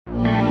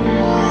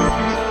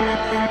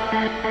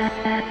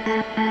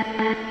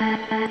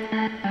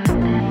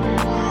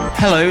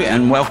Hello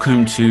and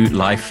welcome to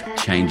Life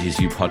Changes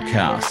You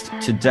podcast.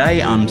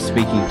 Today I'm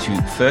speaking to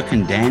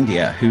Furkan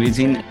Dandia, who is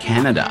in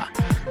Canada,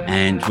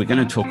 and we're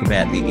going to talk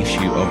about the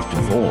issue of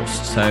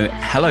divorce. So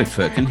hello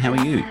Furkan, how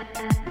are you?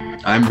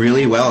 I'm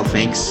really well.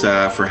 Thanks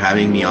for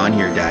having me on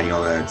here,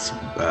 Daniel. It's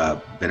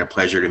been a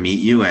pleasure to meet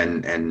you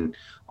and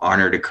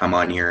honor to come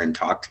on here and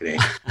talk today.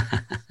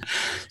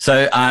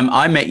 So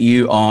I met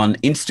you on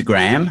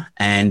Instagram,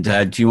 and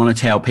do you want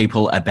to tell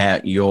people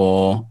about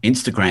your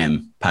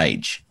Instagram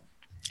page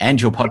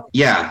and your podcast?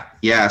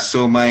 Yeah.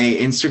 So my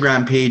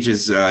Instagram page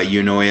is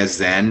Eunoia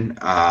Zen.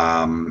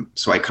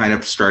 So I kind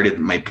of started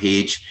my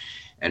page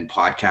and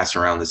podcast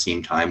around the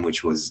same time,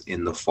 which was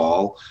in the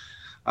fall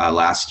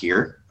last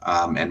year.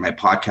 And my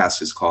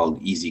podcast is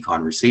called Easy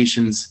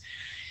Conversations.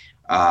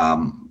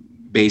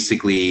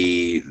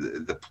 Basically,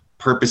 the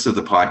purpose of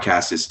the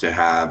podcast is to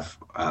have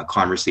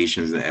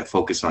conversations that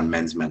focus on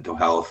men's mental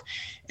health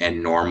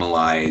and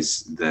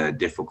normalize the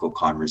difficult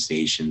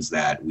conversations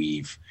that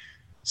we've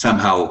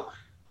somehow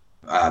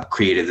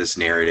created this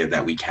narrative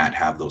that we can't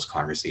have those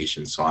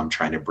conversations. So I'm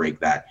trying to break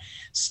that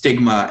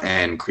stigma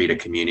and create a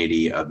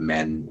community of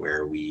men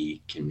where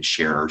we can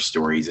share our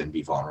stories and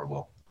be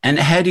vulnerable. And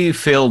how do you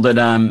feel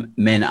that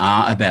men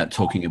are about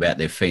talking about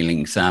their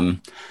feelings?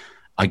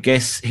 I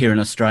guess here in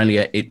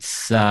Australia,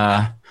 it's,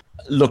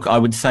 look, I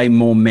would say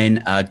more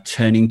men are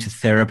turning to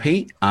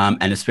therapy,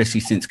 and especially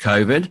since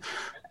COVID.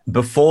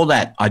 Before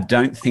that, I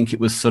don't think it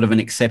was sort of an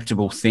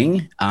acceptable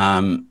thing.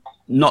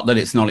 Not that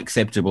it's not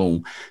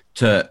acceptable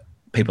to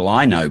people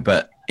I know,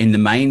 but in the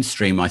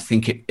mainstream, I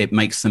think it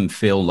makes them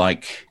feel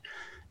like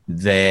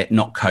they're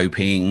not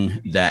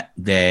coping, that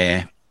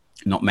they're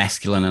not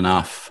masculine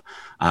enough,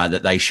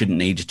 that they shouldn't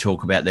need to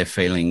talk about their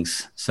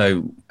feelings.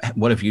 So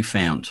what have you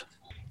found?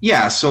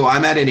 Yeah, so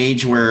I'm at an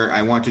age where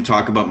I want to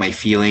talk about my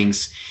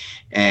feelings,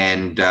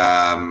 and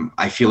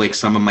I feel like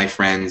some of my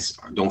friends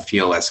don't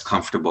feel as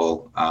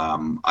comfortable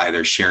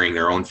either sharing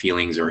their own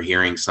feelings or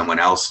hearing someone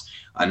else,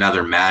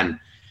 another man,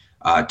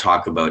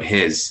 talk about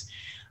his.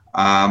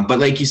 But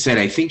like you said,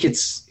 I think it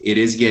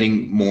is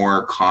getting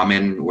more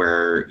common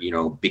where,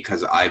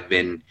 because I've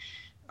been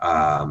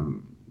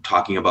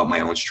talking about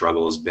my own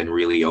struggles, been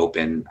really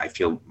open. I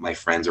feel my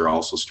friends are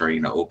also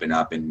starting to open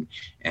up and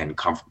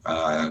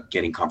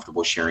getting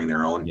comfortable sharing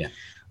their own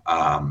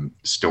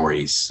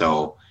stories.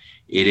 So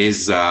it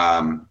is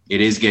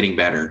getting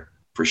better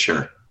for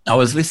sure. I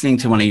was listening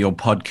to one of your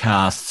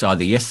podcasts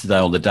either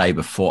yesterday or the day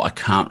before. I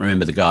can't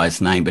remember the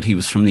guy's name, but he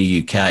was from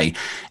the UK,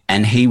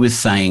 and he was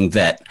saying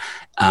that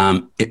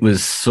it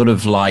was sort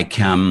of like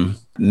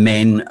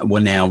men were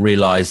now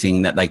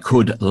realizing that they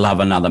could love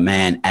another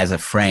man as a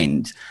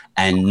friend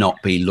and not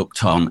be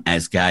looked on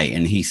as gay.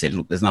 And he said,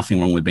 look, there's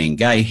nothing wrong with being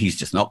gay. He's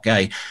just not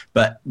gay.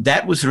 But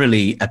that was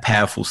really a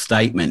powerful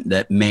statement,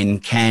 that men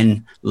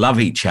can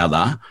love each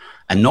other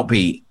and not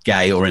be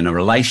gay or in a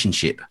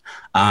relationship.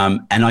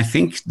 And I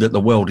think that the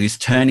world is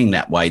turning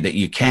that way, that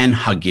you can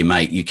hug your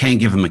mate, you can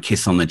give him a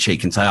kiss on the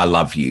cheek and say, I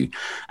love you.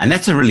 And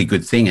that's a really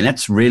good thing. And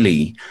that's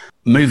really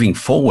moving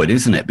forward,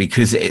 isn't it?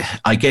 Because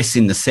I guess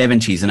in the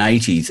 70s and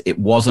 80s, it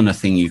wasn't a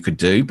thing you could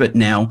do. But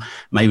now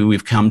maybe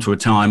we've come to a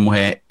time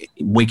where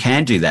we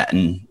can do that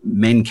and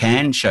men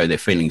can show their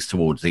feelings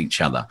towards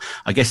each other.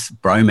 I guess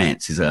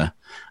bromance is a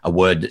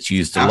word that's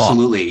used a lot.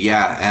 Absolutely,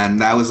 yeah.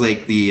 And that was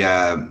like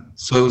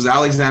so it was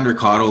Alexander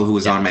Cottle who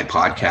was on my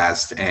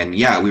podcast. And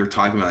yeah, we were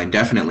talking about it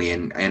definitely.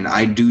 And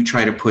I do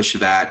try to push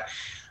that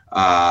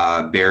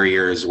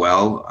barrier as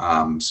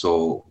well.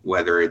 So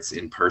whether it's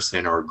in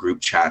person or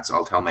group chats,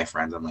 I'll tell my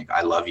friends, I'm like,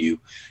 I love you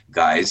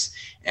guys.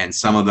 And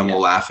some of them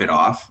will laugh it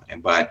off,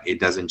 but it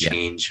doesn't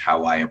change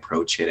how I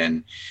approach it.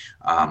 And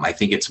I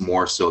think it's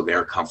more so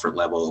their comfort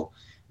level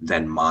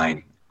than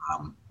mine.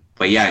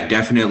 But yeah,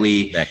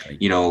 definitely, exactly.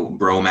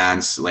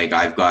 Bromance, like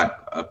I've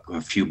got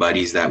a few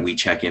buddies that we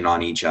check in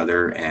on each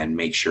other and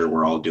make sure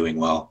we're all doing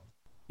well.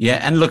 Yeah.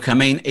 And look, I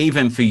mean,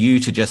 even for you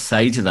to just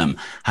say to them,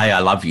 hey, I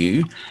love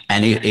you.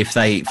 And if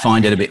they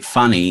find it a bit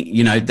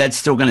funny, that's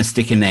still going to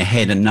stick in their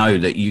head and know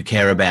that you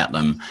care about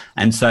them.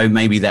 And so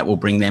maybe that will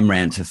bring them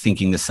around to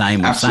thinking the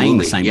same or Absolutely. Saying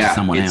the same to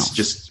someone else. It's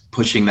just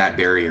pushing that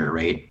barrier,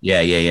 right?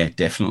 Yeah,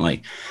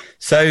 definitely.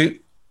 So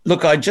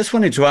look, I just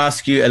wanted to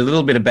ask you a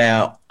little bit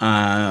about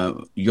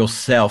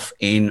yourself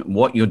in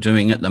what you're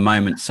doing at the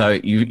moment. So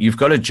you've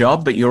got a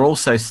job, but you're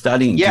also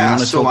studying. Yeah, Do you want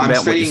to so talk I'm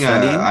about studying. What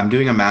you're studying? I'm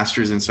doing a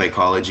master's in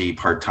psychology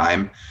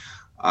part-time.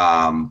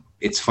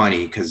 It's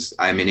funny because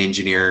I'm an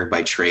engineer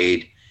by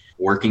trade,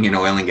 working in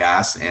oil and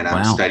gas, and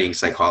I'm studying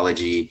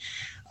psychology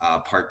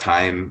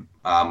part-time.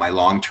 My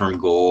long-term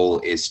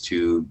goal is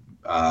to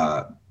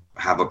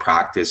have a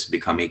practice,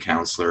 become a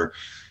counselor.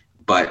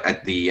 But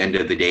at the end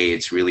of the day,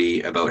 it's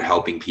really about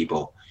helping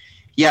people.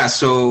 Yeah,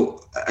 so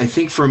I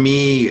think for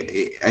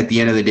me, at the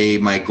end of the day,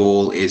 my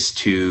goal is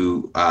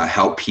to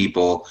help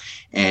people.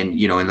 And,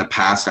 you know, in the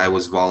past, I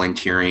was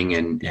volunteering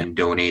and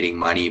donating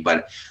money,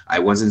 but I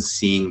wasn't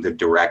seeing the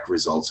direct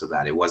results of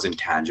that. It wasn't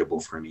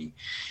tangible for me.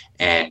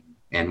 And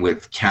And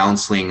with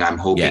counseling, I'm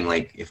hoping Yeah.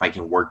 like if I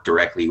can work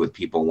directly with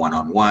people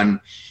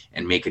one-on-one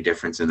and make a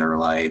difference in their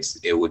lives,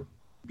 it would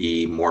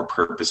be more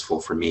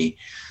purposeful for me.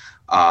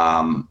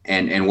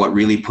 And what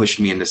really pushed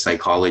me into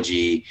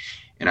psychology,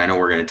 and I know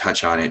we're going to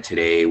touch on it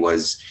today,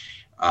 was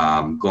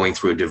going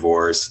through a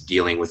divorce,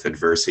 dealing with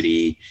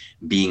adversity,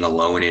 being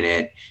alone in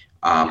it.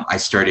 I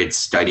started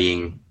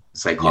studying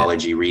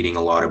psychology, reading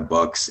a lot of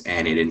books,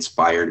 and it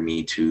inspired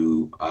me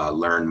to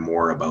learn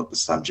more about the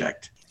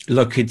subject.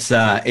 Look, it's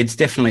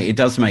definitely, it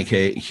does make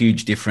a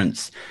huge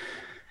difference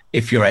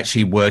if you're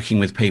actually working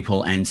with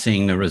people and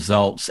seeing the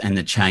results and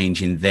the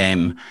change in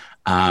them,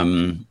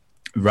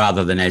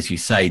 rather than, as you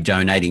say,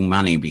 donating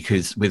money,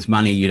 because with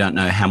money, you don't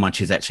know how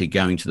much is actually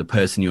going to the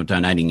person you're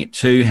donating it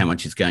to, how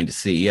much is going to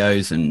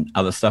CEOs and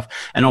other stuff.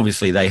 And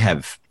obviously they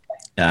have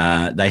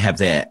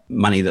their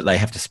money that they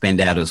have to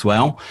spend out as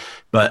well.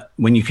 But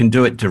when you can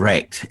do it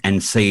direct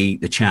and see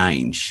the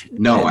change,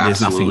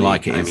 there's nothing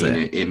like it, is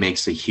it? It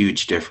makes a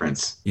huge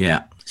difference.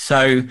 Yeah.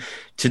 So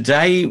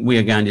today we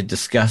are going to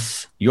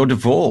discuss your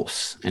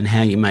divorce and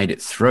how you made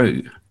it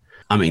through.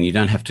 I mean, you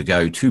don't have to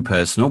go too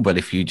personal, but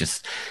if you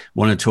just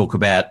want to talk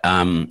about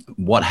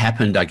what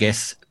happened, I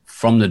guess,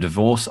 from the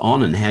divorce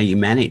on and how you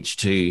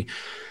managed to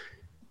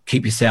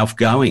keep yourself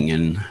going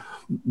and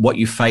what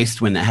you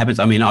faced when that happens.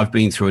 I mean, I've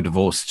been through a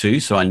divorce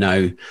too, so I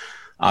know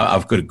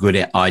I've got a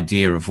good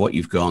idea of what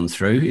you've gone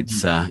through.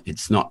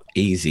 It's not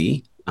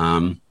easy.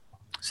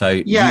 So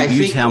yeah, I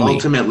think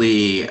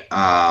ultimately,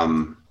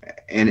 and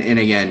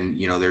again,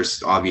 you know,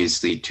 there's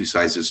obviously two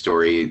sides of the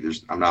story.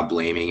 I'm not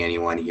blaming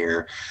anyone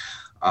here.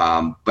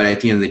 But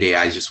at the end of the day,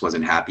 I just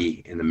wasn't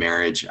happy in the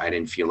marriage. I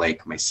didn't feel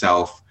like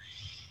myself.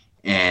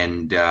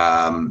 And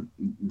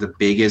the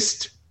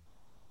biggest,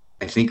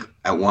 I think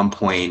at one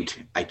point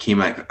I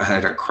came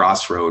at a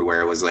crossroad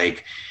where it was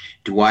like,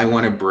 do I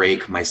want to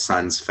break my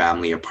son's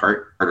family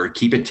apart or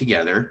keep it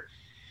together?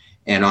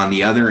 And on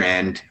the other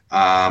end,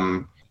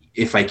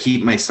 if I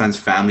keep my son's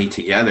family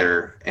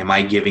together, am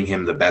I giving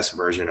him the best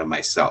version of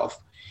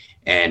myself?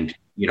 And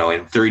you know,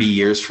 in 30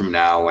 years from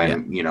now,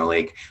 when, you know,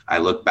 like I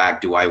look back,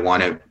 do I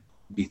want to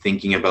be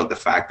thinking about the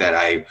fact that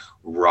I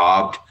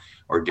robbed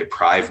or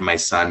deprived my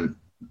son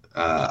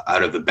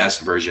out of the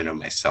best version of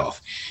myself?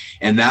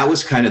 And that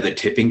was kind of the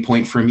tipping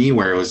point for me,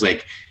 where it was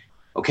like,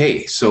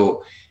 okay,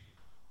 so,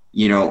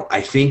 you know, I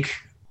think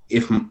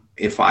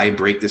if I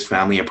break this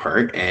family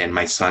apart and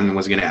my son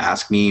was going to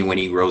ask me when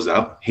he grows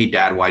up, hey,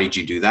 Dad, why did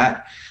you do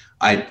that?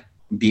 I'd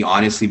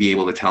honestly be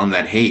able to tell him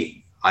that,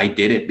 hey, I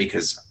did it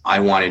because I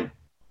wanted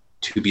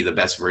to be the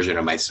best version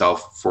of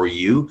myself for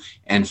you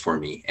and for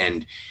me,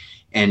 and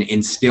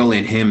instill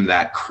in him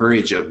that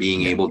courage of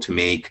being able to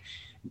make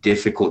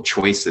difficult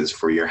choices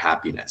for your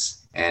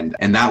happiness. And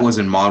that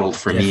wasn't modeled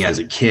for me as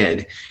a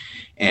kid.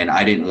 And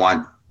I didn't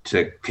want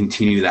to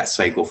continue that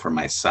cycle for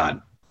my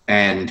son.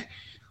 And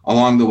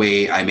along the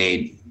way, I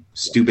made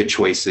stupid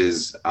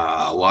choices,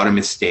 a lot of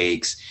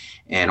mistakes.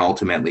 And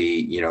ultimately,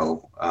 you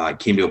know,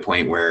 came to a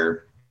point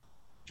where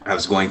I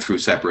was going through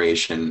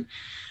separation.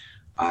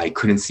 I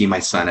couldn't see my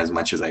son as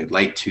much as I'd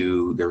like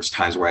to. There was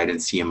times where I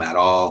didn't see him at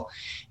all.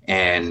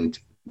 And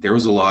there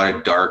was a lot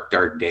of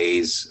dark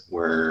days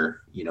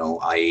where, you know,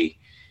 I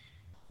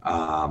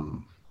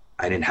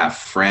didn't have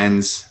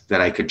friends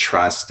that I could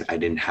trust. I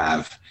didn't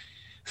have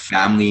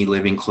family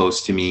living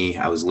close to me.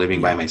 I was living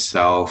by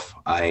myself.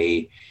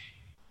 It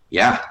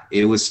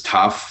was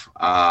tough.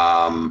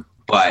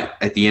 But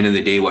at the end of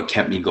the day, what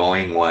kept me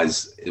going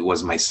was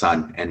my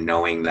son, and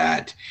knowing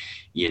that,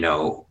 you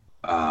know,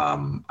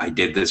 I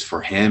did this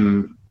for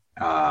him.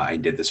 I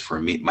did this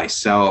for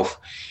myself,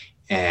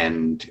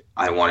 and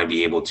I want to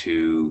be able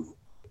to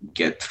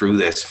get through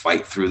this,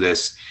 fight through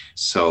this,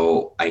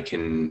 so I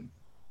can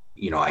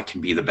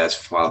be the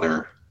best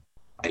father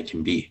I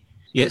can be.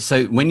 Yeah.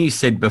 So when you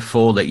said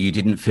before that you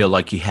didn't feel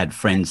like you had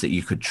friends that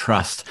you could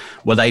trust,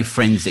 were they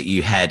friends that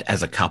you had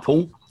as a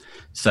couple?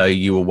 So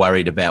you were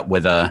worried about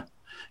whether,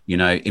 you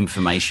know,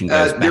 information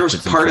goes backwards. There was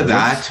part of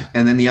that.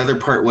 And then the other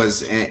part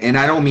was, and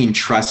I don't mean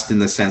trust in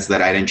the sense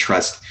that I didn't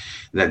trust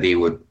that they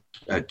would,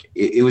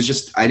 it was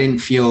just, I didn't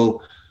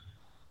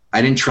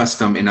trust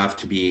them enough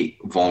to be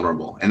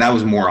vulnerable. And that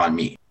was more on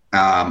me.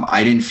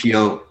 I didn't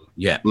feel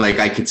like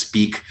I could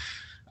speak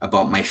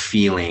about my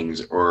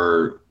feelings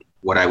or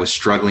what I was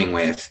struggling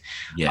with.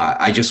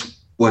 I just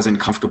wasn't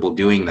comfortable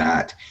doing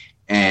that.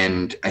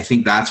 And I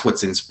think that's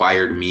what's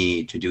inspired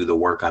me to do the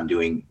work I'm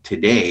doing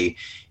today,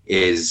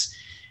 is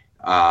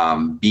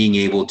being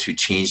able to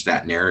change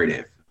that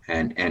narrative,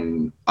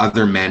 and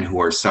other men who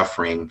are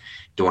suffering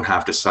don't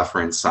have to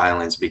suffer in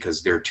silence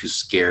because they're too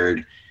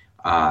scared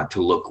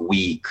to look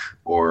weak,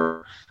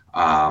 or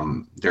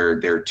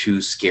they're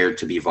too scared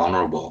to be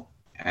vulnerable.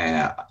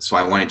 So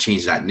I want to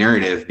change that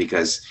narrative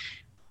because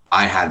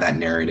I had that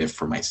narrative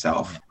for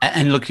myself.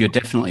 And look, you're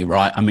definitely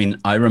right. I mean,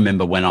 I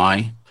remember when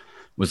I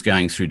was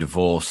going through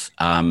divorce,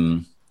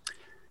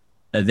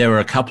 there were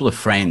a couple of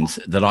friends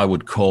that I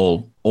would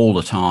call all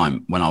the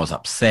time when I was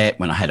upset,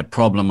 when I had a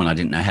problem, when I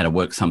didn't know how to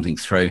work something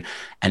through.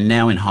 And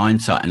now in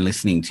hindsight and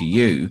listening to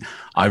you,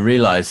 I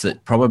realized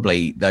that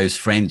probably those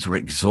friends were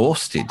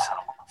exhausted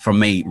from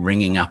me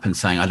ringing up and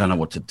saying, I don't know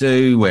what to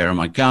do. Where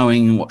am I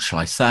going? What shall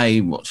I say?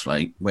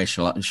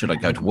 Should I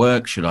go to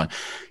work? Should I,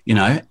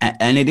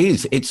 and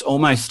it's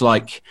almost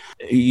like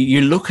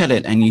you look at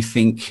it and you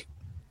think,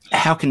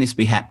 how can this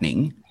be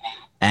happening?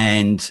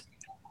 And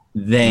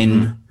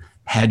then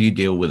how do you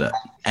deal with it?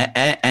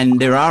 And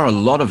there are a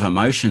lot of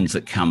emotions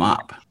that come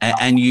up,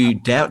 and you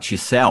doubt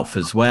yourself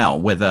as well,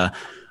 whether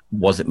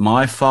was it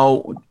my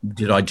fault?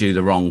 Did I do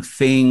the wrong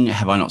thing?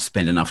 Have I not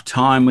spent enough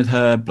time with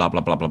her? Blah,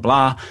 blah, blah, blah,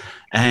 blah.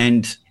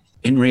 And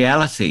in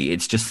reality,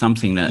 it's just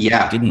something that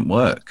didn't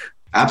work.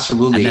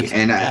 Absolutely.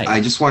 And I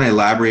just want to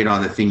elaborate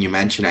on the thing you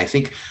mentioned. I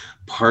think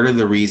part of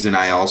the reason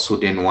I also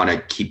didn't want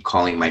to keep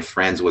calling my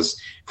friends was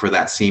for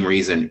that same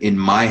reason. In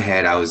my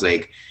head, I was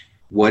like,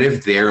 what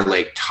if they're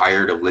like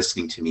tired of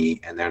listening to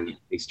me and then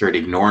they start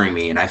ignoring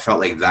me? And I felt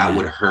like that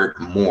would hurt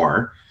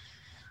more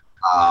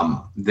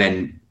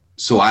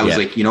so I was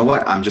like, you know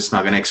what? I'm just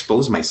not going to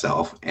expose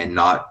myself and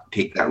not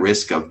take that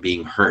risk of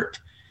being hurt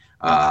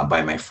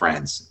by my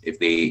friends if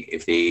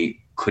they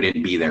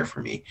couldn't be there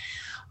for me.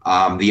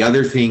 The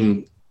other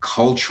thing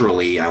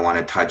culturally I want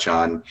to touch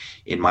on,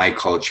 in my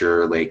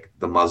culture, like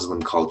the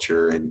Muslim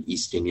culture and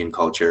East Indian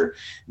culture,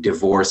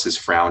 divorce is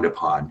frowned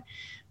upon.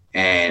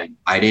 And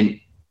I didn't,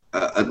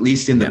 at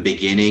least in the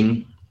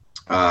beginning,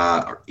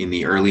 in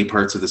the early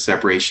parts of the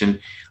separation,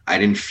 I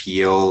didn't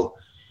feel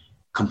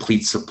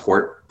complete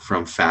support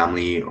from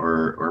family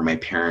or my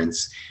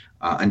parents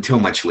until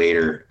much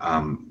later,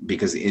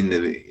 because in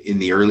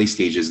the early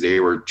stages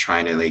they were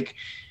trying to like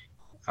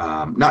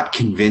not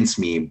convince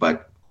me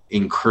but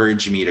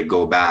encourage me to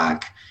go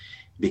back,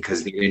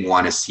 because they didn't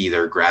want to see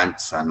their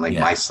grandson, like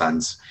my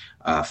son's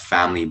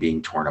family,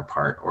 being torn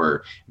apart,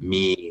 or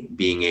me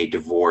being a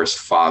divorced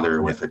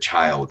father with a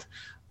child.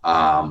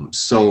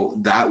 So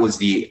that was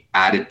the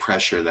added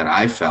pressure that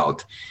I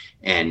felt.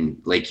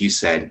 And like you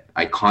said,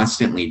 I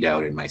constantly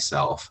doubted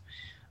myself,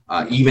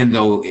 even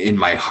though in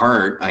my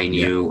heart, I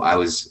knew I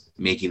was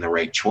making the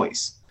right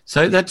choice.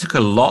 So that took a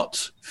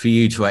lot for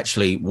you to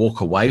actually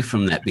walk away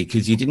from that,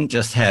 because you didn't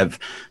just have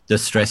the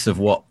stress of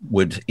what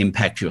would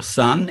impact your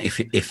son,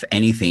 if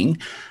anything,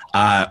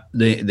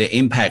 the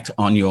impact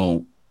on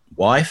your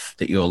wife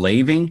that you're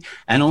leaving,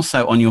 and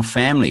also on your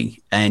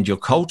family and your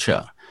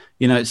culture.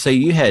 So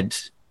you had...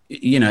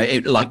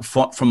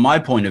 from my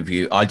point of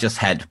view, I just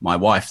had my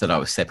wife that I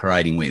was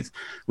separating with,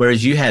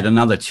 whereas you had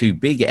another two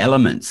big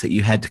elements that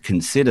you had to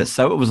consider.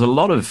 So it was a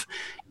lot of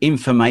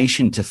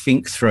information to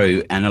think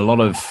through, and a lot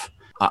of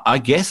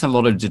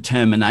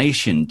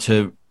determination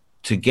to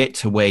get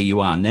to where you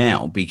are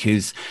now,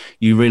 because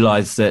you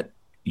realized that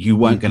you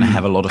weren't going to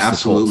have a lot of support.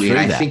 Absolutely. And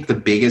I think the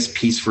biggest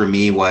piece for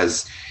me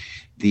was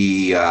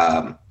the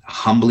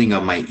humbling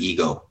of my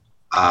ego.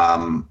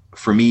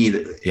 For me,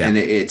 and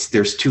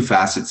there's two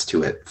facets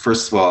to it.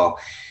 First of all,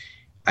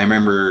 I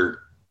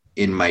remember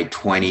in my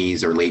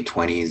 20s or late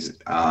 20s,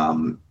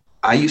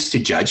 I used to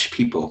judge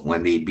people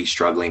when they'd be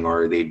struggling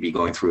or they'd be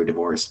going through a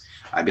divorce.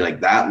 I'd be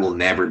like, that will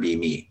never be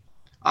me.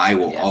 I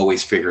will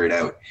always figure it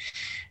out.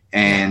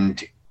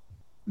 And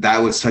that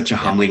was such a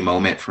humbling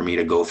moment for me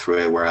to go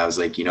through it, where I was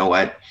like, you know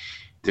what?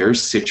 There's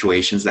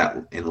situations that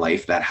in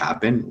life that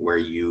happen where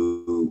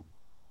you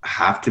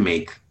have to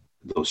make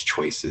those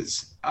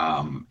choices.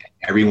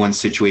 Everyone's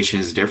situation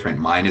is different.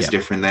 Mine is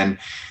different than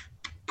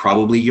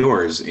probably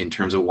yours in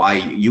terms of why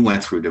you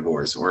went through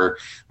divorce, or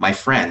my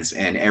friends,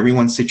 and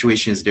everyone's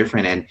situation is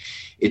different. And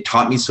it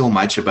taught me so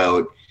much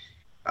about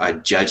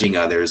judging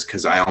others,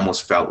 because I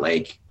almost felt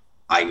like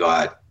I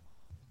got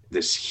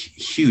this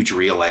huge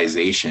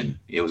realization.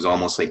 It was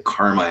almost like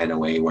karma in a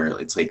way, where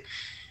it's like,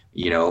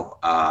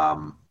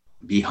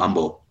 be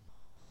humble.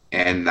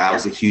 And that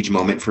was a huge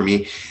moment for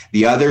me.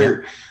 The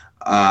other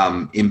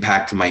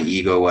impact to my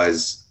ego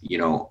was,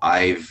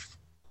 I've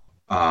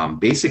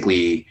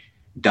basically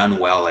done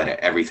well at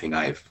everything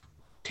I've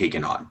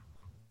taken on.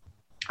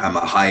 I'm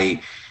a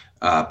high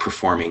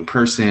performing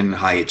person,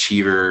 high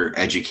achiever,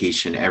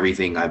 education,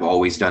 everything. I've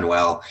always done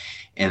well.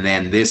 And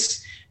then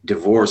this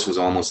divorce was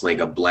almost like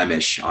a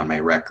blemish on my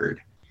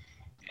record.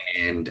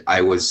 And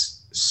I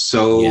was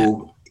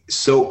so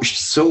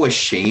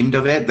ashamed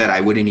of it that I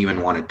wouldn't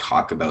even want to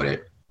talk about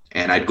it.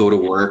 And I'd go to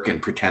work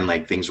and pretend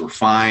like things were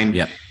fine.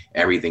 Yeah.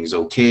 Everything's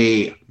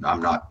okay.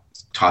 I'm not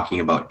talking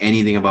about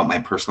anything about my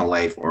personal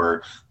life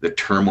or the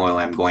turmoil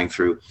I'm going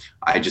through.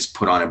 I just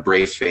put on a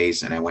brave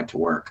face and I went to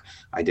work.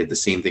 I did the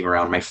same thing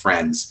around my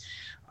friends,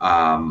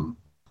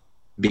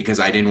 because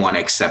I didn't want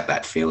to accept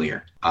that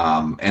failure.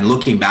 And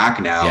looking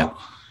back now,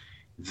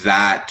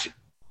 that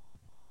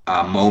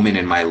moment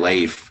in my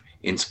life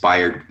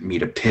inspired me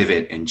to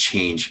pivot and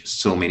change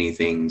so many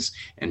things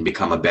and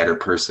become a better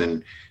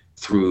person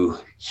through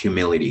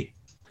humility.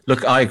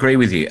 Look, I agree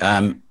with you.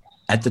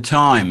 At the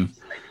time,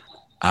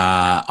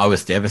 I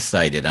was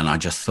devastated, and I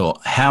just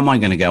thought, how am I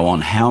going to go on?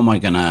 How am I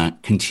going to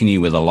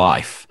continue with a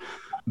life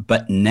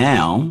But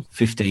now,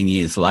 15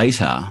 years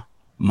later,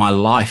 my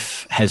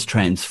life has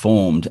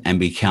transformed and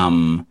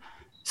become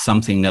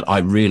something that I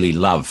really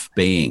love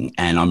being,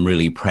 and I'm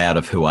really proud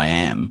of who I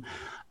am.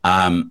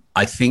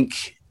 I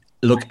think,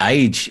 look,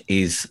 age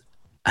is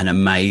an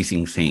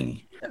amazing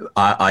thing.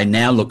 I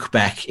now look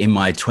back in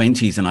my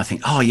 20s and I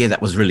think, oh, yeah,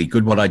 that was really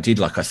good what I did.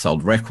 Like I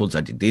sold records,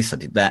 I did this, I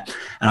did that.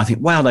 And I think,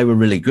 wow, they were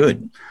really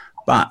good.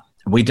 But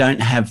we don't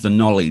have the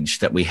knowledge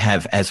that we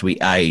have as we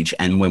age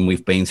and when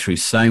we've been through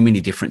so many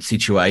different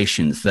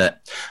situations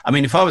that, I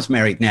mean, if I was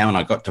married now and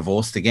I got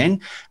divorced again,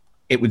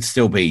 it would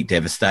still be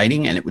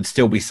devastating and it would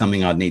still be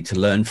something I'd need to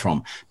learn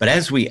from. But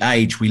as we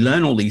age, we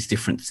learn all these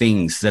different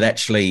things that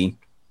actually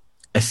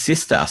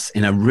assist us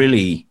in a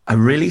really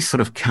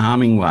sort of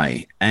calming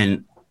way.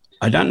 And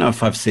I don't know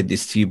if I've said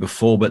this to you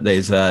before, but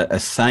there's a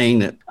saying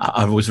that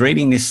I was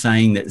reading this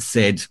saying that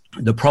said,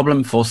 the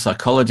problem for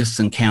psychologists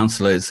and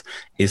counselors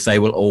is they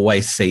will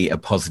always see a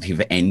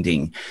positive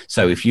ending.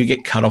 So if you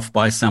get cut off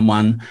by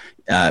someone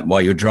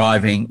while you're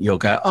driving, you'll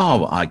go,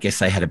 oh, I guess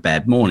they had a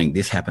bad morning.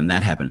 This happened,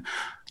 that happened.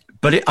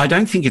 But I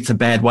don't think it's a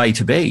bad way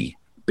to be,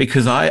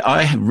 because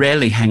I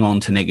rarely hang on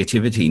to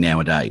negativity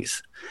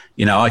nowadays.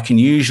 You know, I can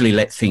usually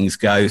let things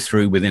go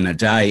through within a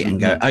day and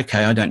go,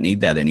 okay, I don't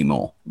need that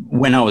anymore.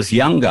 When I was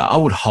younger, I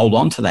would hold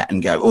on to that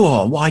and go,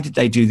 oh, why did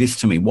they do this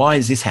to me? Why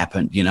has this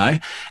happened? You know,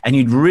 and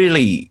you'd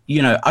really,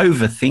 you know,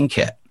 overthink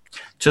it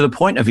to the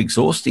point of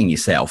exhausting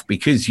yourself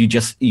because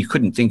you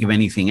couldn't think of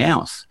anything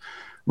else.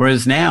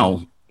 Whereas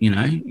now, you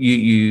know,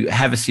 you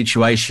have a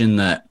situation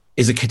that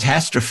is a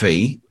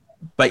catastrophe,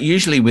 but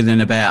usually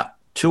within about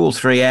 2 or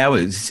 3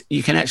 hours,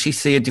 you can actually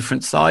see a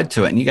different side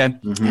to it. And you go,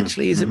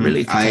 actually, is it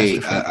really a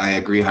catastrophe? I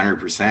agree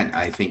 100%.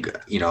 I think,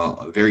 you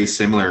know, very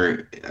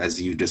similar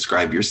as you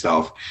describe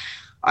yourself.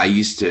 I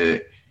used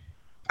to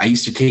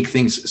take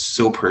things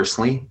so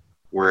personally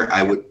where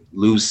I would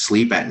lose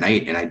sleep at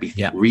night and I'd be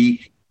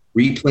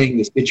replaying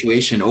the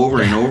situation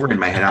over and over in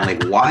my head. I'm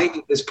like, why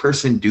did this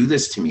person do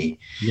this to me?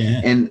 Yeah.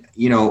 And,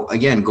 you know,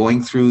 again,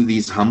 going through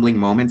these humbling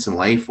moments in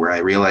life where I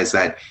realized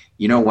that,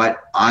 you know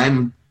what,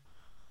 I'm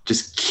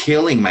just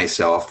killing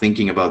myself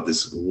thinking about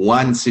this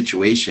one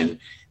situation.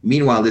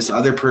 Meanwhile, this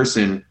other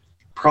person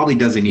probably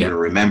doesn't even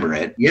remember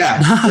it.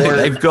 Yeah. No,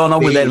 they've gone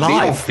on with their life.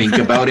 They don't think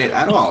about it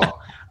at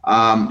all.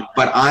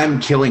 But I'm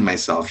killing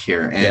myself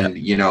here. And,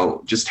 you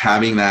know, just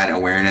having that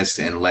awareness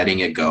and letting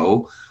it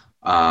go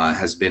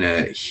has been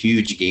a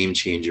huge game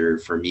changer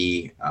for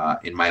me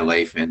in my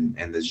life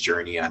and this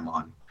journey I'm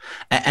on.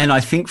 And I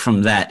think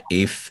from that,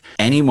 if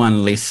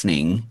anyone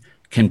listening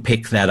can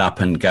pick that up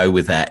and go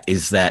with that,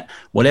 is that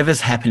whatever's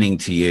happening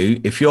to you,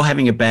 if you're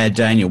having a bad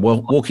day and you're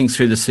walking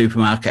through the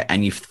supermarket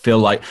and you feel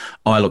like,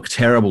 oh, I look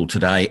terrible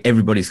today,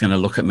 everybody's going to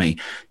look at me.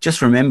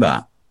 Just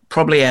remember,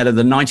 probably out of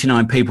the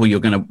 99 people you're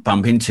going to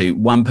bump into,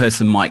 one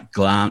person might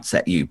glance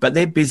at you, but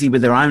they're busy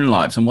with their own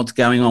lives and what's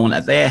going on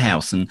at their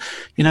house. And,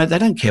 you know, they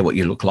don't care what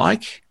you look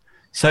like.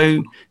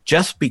 So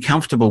just be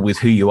comfortable with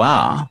who you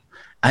are.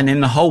 And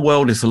then the whole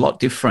world is a lot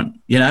different.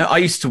 You know, I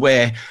used to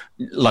wear,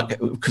 like,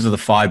 because of the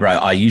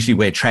fibro, I usually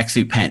wear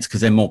tracksuit pants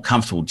because they're more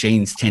comfortable.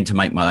 Jeans tend to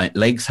make my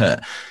legs hurt.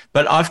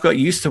 But I've got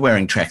used to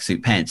wearing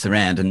tracksuit pants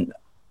around, and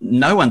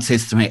no one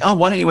says to me, oh,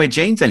 why don't you wear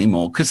jeans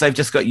anymore? Because they've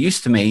just got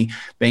used to me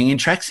being in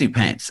tracksuit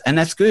pants, and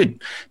that's good.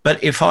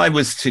 But if I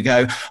was to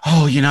go,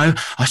 oh, you know,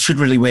 I should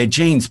really wear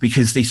jeans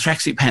because these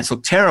tracksuit pants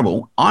look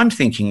terrible, I'm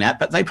thinking that,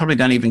 but they probably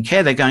don't even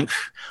care. They're going,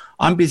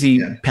 I'm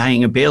busy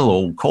paying a bill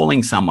or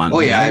calling someone. Oh,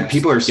 yeah. You know,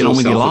 people are so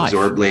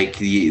self-absorbed. Like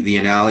the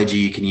analogy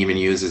you can even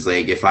use is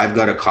like, if I've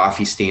got a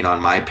coffee stain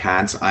on my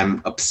pants,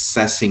 I'm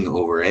obsessing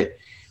over it.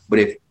 But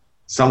if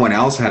someone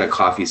else had a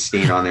coffee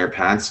stain on their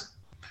pants,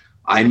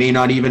 I may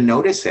not even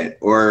notice it.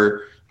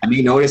 Or I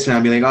may notice and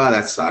I'll be like, oh,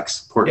 that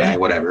sucks. Poor guy,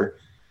 whatever.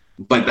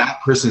 But that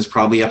person's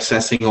probably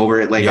obsessing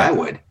over it like I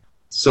would.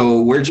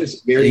 So we're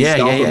just very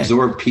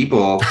self-absorbed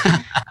people.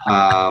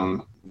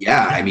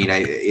 I mean,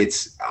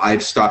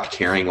 I've stopped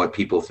caring what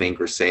people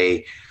think or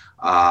say.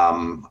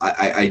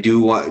 I do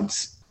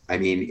want, I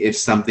mean, if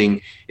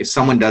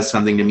someone does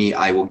something to me,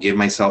 I will give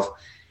myself,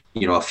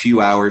 you know, a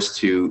few hours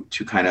to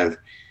kind of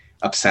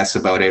obsess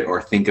about it or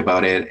think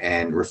about it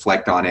and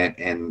reflect on it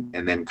and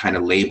then kind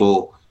of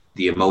label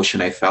the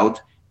emotion I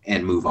felt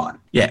and move on.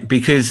 Yeah,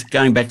 because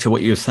going back to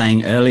what you were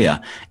saying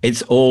earlier,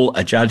 it's all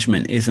a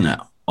judgment, isn't it,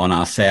 on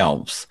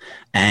ourselves?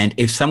 And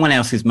if someone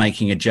else is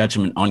making a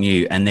judgment on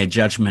you and their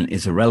judgment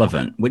is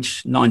irrelevant,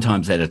 which 9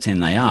 times out of 10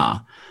 they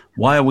are,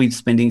 why are we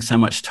spending so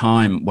much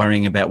time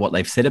worrying about what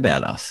they've said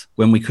about us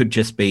when we could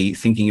just be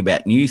thinking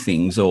about new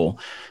things or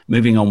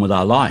moving on with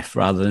our life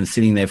rather than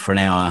sitting there for an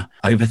hour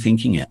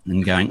overthinking it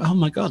and going, oh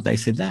my God, they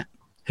said that.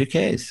 Who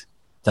cares?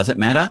 Does it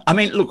matter? I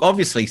mean, look,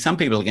 obviously some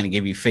people are going to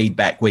give you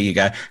feedback where you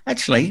go,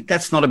 actually,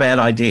 that's not a bad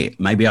idea.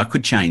 Maybe I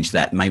could change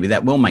that. Maybe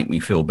that will make me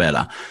feel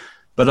better.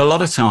 But a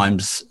lot of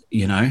times,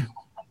 you know,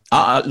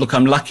 look,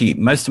 I'm lucky.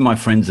 Most of my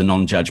friends are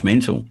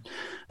non-judgmental.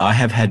 I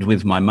have had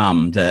with my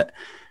mum that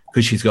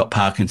because she's got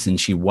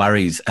Parkinson's, she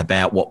worries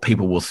about what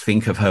people will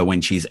think of her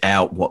when she's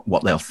out,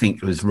 what they'll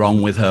think was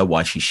wrong with her,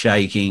 why she's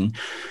shaking.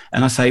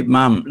 And I say,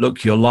 Mum,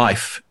 look, your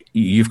life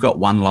you've got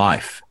one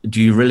life.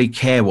 Do you really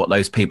care what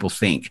those people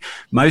think?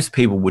 Most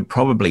people would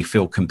probably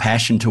feel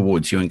compassion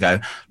towards you and go,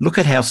 look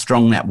at how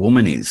strong that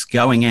woman is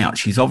going out.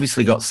 She's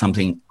obviously got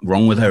something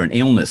wrong with her, an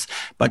illness,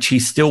 but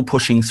she's still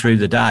pushing through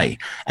the day.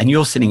 And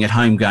you're sitting at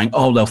home going,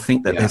 oh, they'll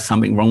think that there's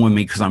something wrong with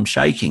me because I'm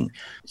shaking.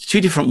 It's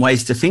two different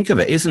ways to think of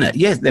it, isn't it?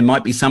 Yes, there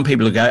might be some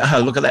people who go, oh,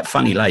 look at that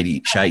funny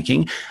lady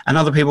shaking. And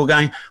other people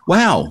going,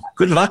 wow,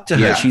 good luck to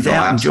her. She's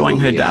out enjoying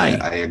her day.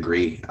 I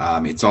agree.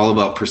 It's all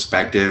about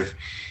perspective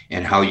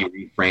and how you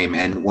reframe.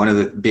 And one of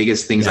the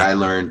biggest things I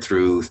learned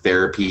through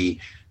therapy,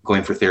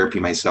 going for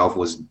therapy myself,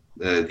 was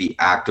the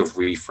act of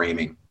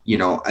reframing. You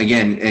know,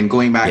 again, and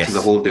going back to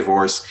the whole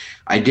divorce,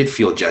 I did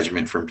feel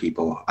judgment from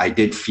people. I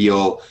did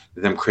feel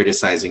them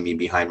criticizing me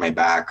behind my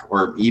back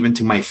or even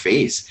to my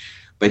face.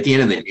 But at the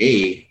end of the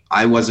day,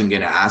 I wasn't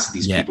going to ask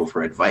these people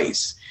for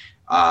advice.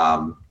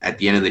 At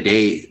the end of the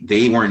day,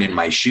 they weren't in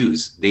my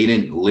shoes. They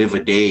didn't live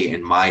a day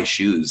in my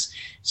shoes.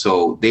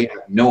 So they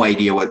have no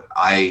idea what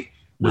I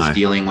was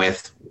dealing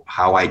with,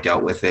 how I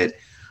dealt with it.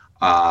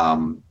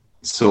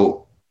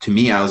 So to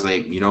me, I was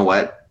like, you know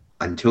what?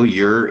 Until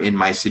you're in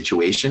my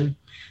situation,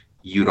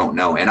 you don't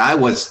know. And I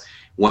was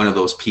one of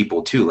those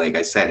people too. Like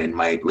I said, in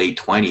my late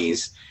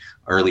 20s,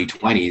 early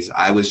 20s,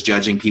 I was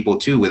judging people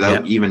too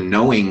without even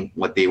knowing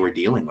what they were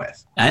dealing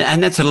with.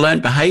 And that's a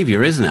learned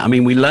behavior, isn't it? I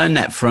mean, we learn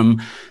that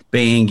from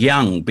being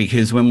young,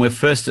 because when we're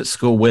first at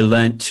school, we're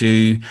learned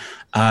to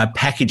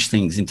package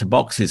things into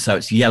boxes. So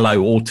it's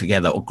yellow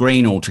altogether or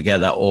green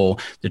altogether, or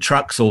the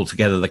trucks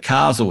altogether, the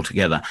cars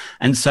altogether.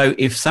 And so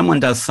if someone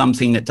does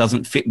something that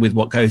doesn't fit with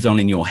what goes on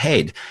in your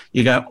head,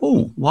 you go,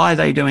 oh, why are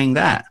they doing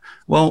that?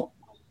 Well,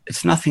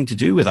 it's nothing to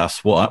do with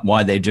us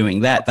why they're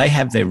doing that. They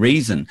have their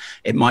reason.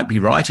 It might be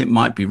right, it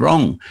might be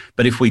wrong.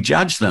 But if we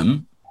judge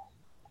them,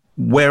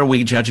 where are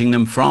we judging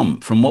them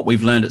from? From what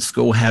we've learned at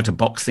school, how to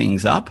box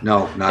things up?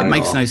 No, not at all. It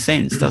makes no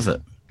sense, does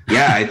it?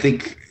 Yeah, I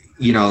think,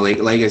 you know,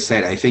 like I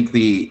said, I think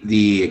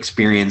the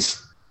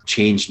experience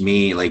changed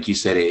me. Like you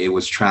said, it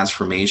was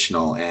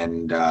transformational,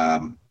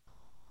 and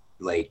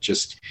like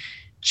just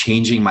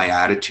changing my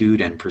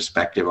attitude and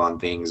perspective on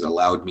things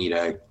allowed me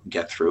to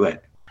get through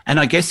it. And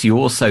I guess you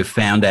also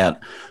found out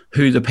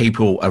who the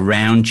people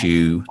around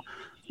you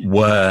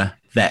were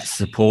that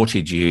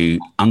supported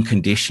you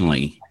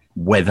unconditionally,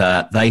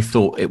 whether they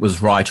thought it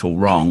was right or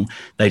wrong.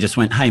 They just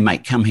went, hey,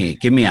 mate, come here,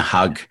 give me a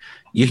hug.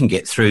 You can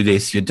get through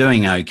this. You're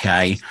doing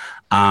okay.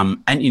 And,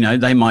 you know,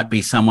 they might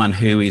be someone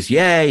who is,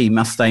 yay,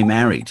 must stay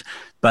married.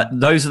 But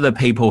those are the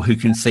people who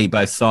can see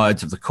both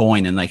sides of the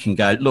coin, and they can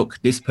go, look,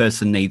 this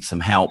person needs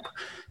some help,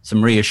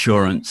 some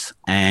reassurance,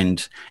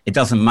 and it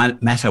doesn't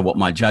matter what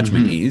my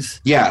judgment is.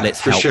 Yeah,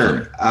 let's for help sure.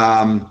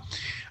 them.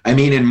 I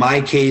mean, in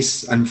my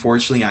case,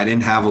 unfortunately, I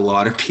didn't have a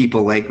lot of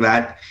people like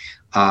that.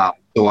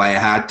 So I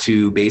had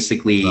to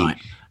basically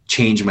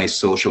change my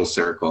social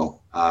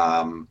circle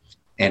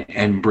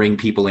and bring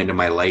people into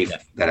my life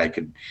that I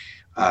could,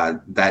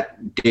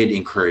 that did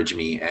encourage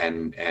me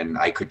and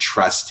I could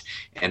trust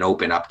and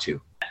open up to.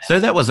 So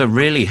that was a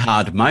really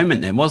hard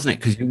moment then, wasn't it?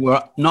 Because you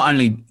were not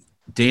only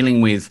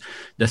dealing with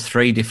the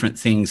three different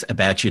things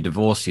about your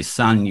divorce, your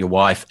son, your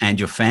wife, and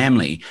your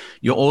family,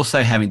 you're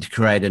also having to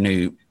create a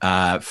new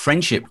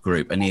friendship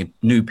group, a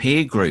new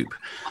peer group.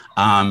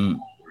 And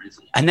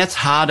that's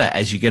harder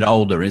as you get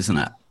older, isn't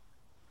it?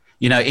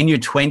 You know, in your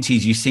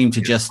 20s, you seem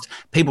to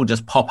people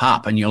just pop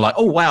up and you're like,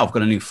 oh, wow, I've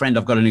got a new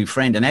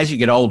friend. And as you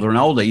get older and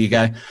older, you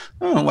go,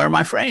 oh, where are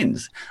my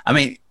friends? I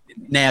mean,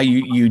 now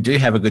you do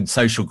have a good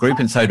social group,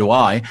 and so do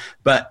I.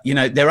 But, you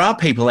know, there are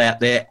people out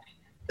there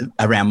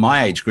around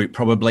my age group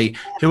probably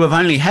who have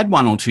only had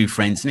one or two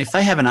friends. And if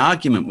they have an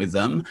argument with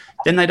them,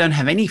 then they don't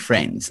have any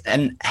friends.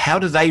 And how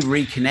do they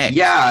reconnect?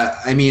 Yeah,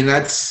 I mean,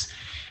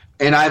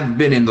 and I've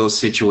been in those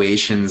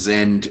situations,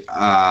 and,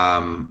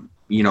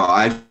 you know,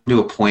 I've to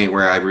a point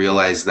where I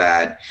realized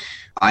that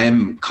I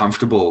am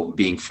comfortable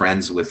being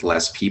friends with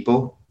less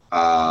people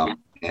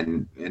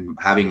and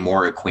having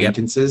more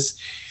acquaintances.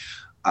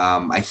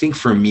 I think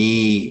for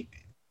me,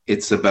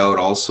 it's about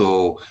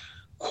also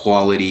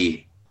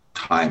quality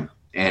time.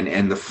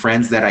 And the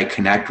friends that I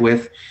connect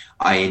with,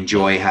 I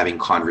enjoy having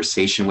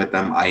conversation with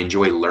them. I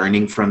enjoy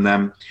learning from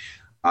them.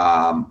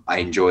 I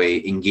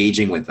enjoy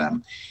engaging with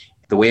them.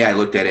 The way I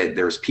looked at it,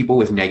 there was people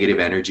with negative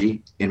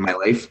energy in my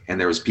life, and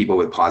there was people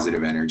with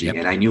positive energy.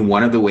 And I knew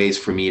one of the ways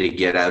for me to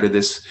get out of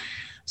this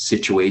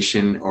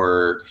situation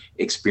or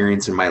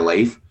experience in my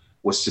life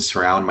was to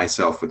surround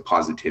myself with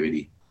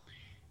positivity.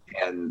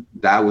 And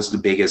that was the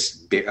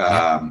biggest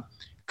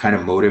kind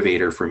of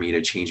motivator for me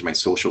to change my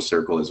social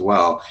circle as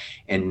well.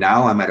 And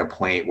now I'm at a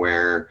point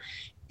where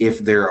if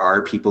there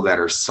are people that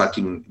are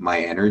sucking my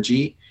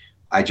energy,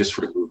 I just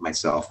remove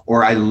myself,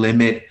 or I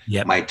limit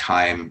my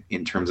time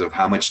in terms of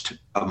how much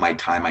of my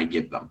time I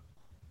give them.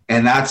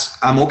 And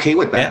I'm okay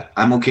with that.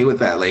 I'm okay with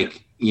that.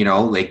 Like, you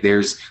know, like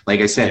like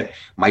I said,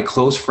 my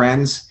close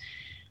friends,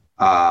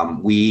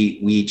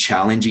 we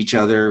challenge each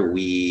other,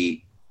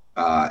 we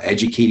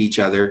educate each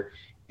other,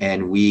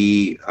 and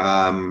we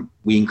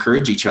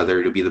encourage each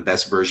other to be the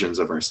best versions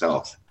of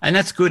ourselves. And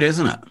that's good,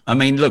 isn't it? I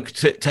mean, look,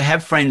 to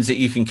have friends that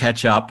you can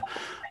catch up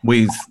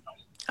with.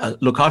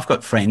 Look, I've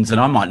got friends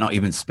and I might not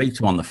even speak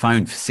to on the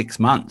phone for 6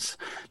 months.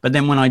 But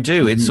then when I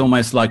do, it's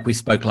almost like we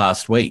spoke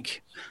last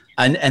week.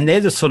 And they're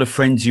the sort of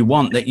friends you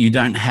want, that you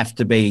don't have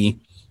to be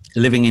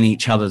living in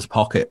each other's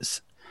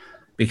pockets.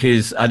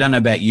 Because I don't know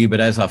about you, but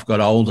as I've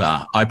got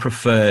older, I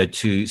prefer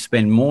to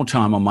spend more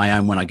time on my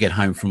own when I get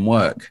home from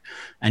work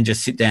and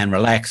just sit down,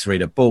 relax,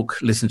 read a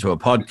book, listen to a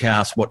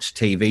podcast, watch a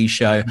TV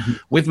show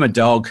with my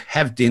dog,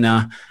 have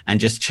dinner and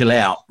just chill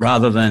out,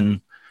 rather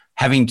than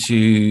having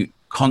to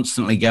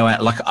constantly go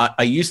out. Like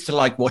I used to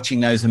like watching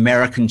those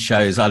American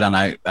shows. I don't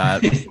know.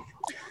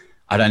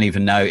 I don't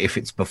even know if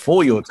it's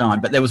before your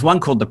time, but there was one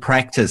called The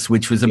Practice,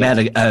 which was about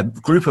a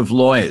group of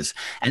lawyers.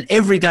 And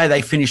every day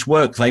they finished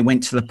work, they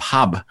went to the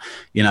pub,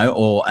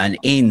 or an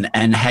inn,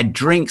 and had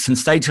drinks and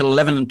stayed till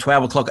 11 and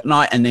 12 o'clock at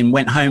night, and then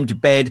went home to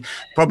bed,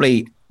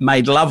 probably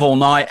made love all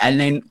night, and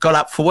then got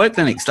up for work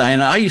the next day.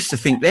 And I used to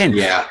think then,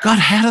 God,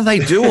 how do they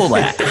do all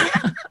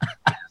that?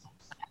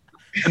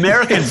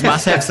 Americans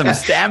must have some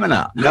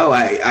stamina. No,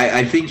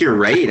 I think you're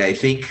right. I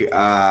think,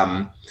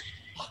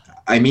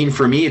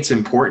 for me, it's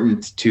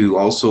important to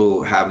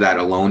also have that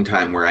alone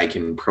time where I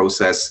can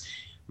process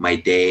my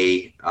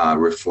day,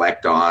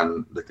 reflect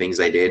on the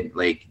things I did.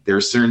 Like, there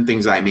are certain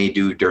things I may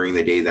do during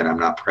the day that I'm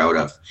not proud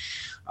of.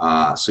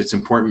 So it's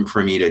important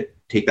for me to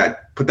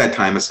put that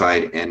time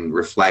aside and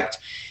reflect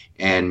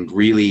and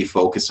really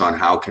focus on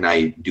how can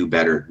I do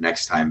better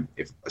next time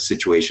if a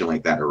situation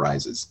like that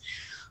arises.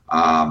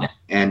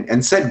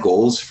 And set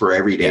goals for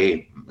every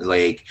day.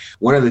 Like,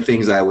 one of the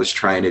things I was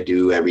trying to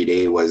do every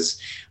day was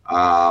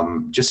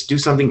just do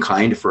something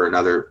kind for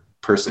another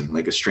person,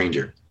 like a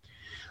stranger.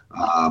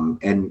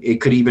 And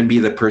it could even be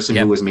the person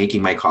who was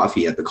making my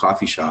coffee at the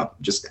coffee shop,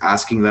 just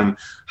asking them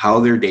how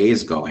their day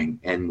is going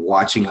and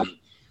watching them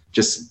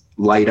just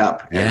light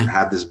up and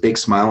have this big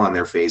smile on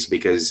their face,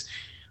 because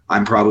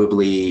I'm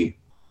probably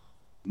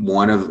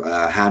one of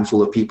a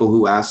handful of people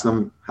who ask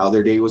them how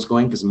their day was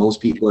going, because most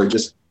people are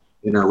just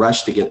in a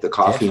rush to get the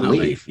coffee and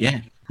leave.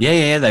 Yeah.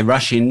 They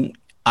rush in,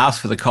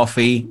 ask for the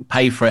coffee,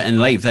 pay for it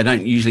and leave. They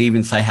don't usually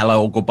even say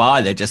hello or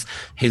goodbye. They're just,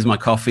 here's my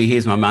coffee,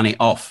 here's my money,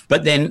 off.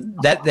 But then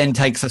that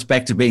takes us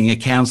back to being a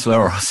counselor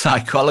or a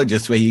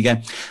psychologist, where you go,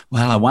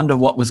 well, I wonder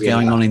what was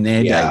going on in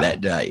their day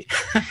that day.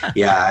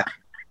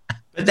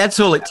 But that's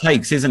all it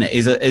takes, isn't it?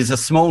 Is a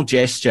small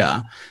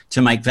gesture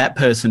to make that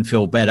person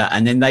feel better,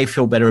 and then they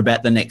feel better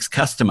about the next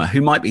customer, who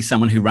might be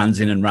someone who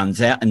runs in and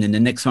runs out, and then the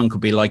next one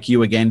could be like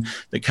you again,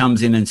 that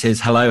comes in and says,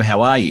 hello,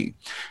 how are you?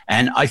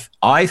 And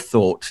I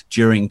thought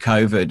during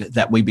COVID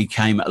that we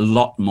became a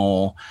lot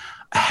more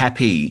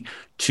happy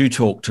to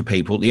talk to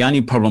people. The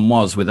only problem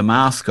was, with a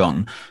mask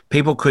on,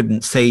 people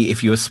couldn't see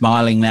if you were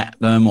smiling at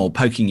them or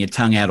poking your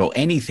tongue out or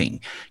anything,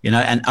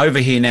 and over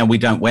here now we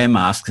don't wear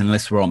masks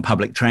unless we're on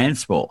public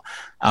transport.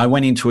 I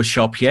went into a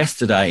shop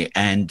yesterday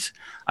and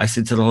I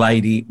said to the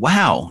lady,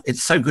 wow,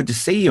 it's so good to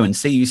see you and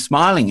see you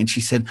smiling. And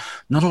she said,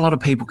 not a lot of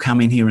people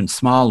come in here and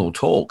smile or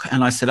talk.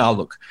 And I said, oh,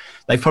 look,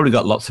 they've probably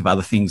got lots of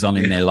other things on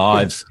in their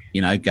lives,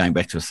 going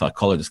back to a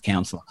psychologist,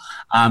 counselor.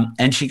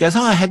 And she goes,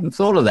 oh, I hadn't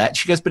thought of that.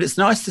 She goes, but it's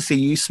nice to see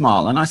you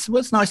smile. And I said, well,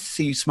 it's nice to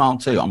see you smile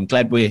too. I'm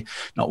glad we're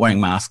not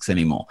wearing masks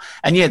anymore.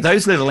 And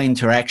those little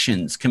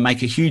interactions can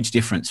make a huge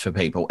difference for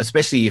people,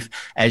 especially if,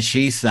 as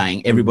she's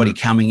saying, everybody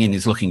coming in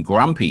is looking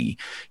grumpy.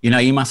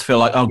 You must feel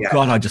like, oh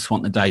God, I just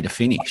want the day to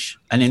finish.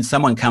 And then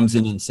someone comes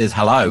in and says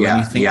hello, and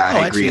you think, I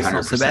actually, agree, it's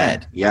not so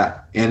bad.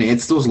 Yeah, and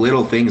it's those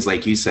little things,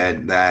 like you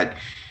said, that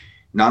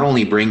not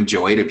only bring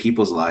joy to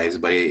people's lives,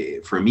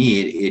 but for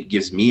me, it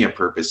gives me a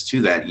purpose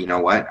too, that, you know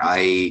what,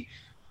 I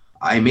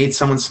made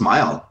someone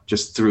smile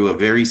just through a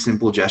very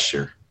simple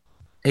gesture.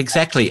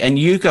 Exactly. And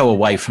you go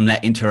away from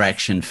that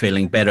interaction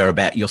feeling better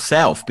about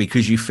yourself,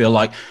 because you feel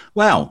like,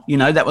 wow,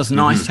 that was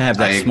nice to have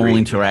that small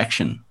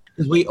interaction.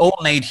 Because we all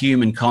need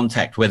human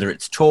contact, whether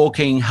it's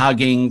talking,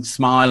 hugging,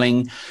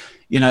 smiling.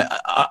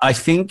 I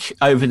think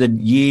over the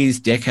years,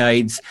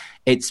 decades,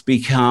 it's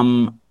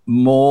become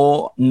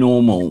more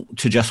normal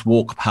to just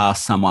walk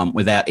past someone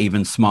without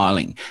even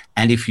smiling.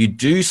 And if you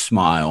do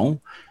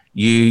smile,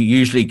 you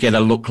usually get a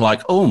look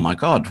like, oh my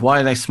God,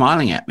 why are they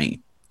smiling at me?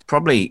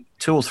 Probably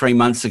 2 or 3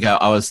 months ago,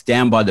 I was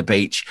down by the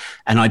beach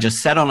and I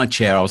just sat on a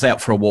chair. I was out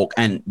for a walk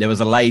and there was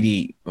a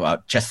lady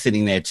just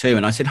sitting there too.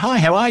 And I said, hi,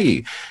 how are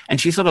you?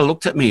 And she sort of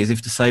looked at me as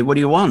if to say, what do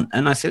you want?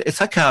 And I said,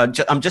 it's okay.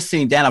 I'm just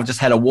sitting down. I've just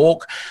had a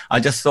walk. I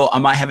just thought I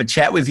might have a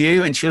chat with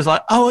you. And she was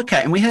like, oh,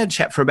 okay. And we had a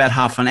chat for about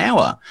half an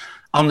hour.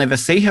 I'll never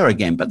see her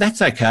again, but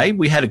that's okay.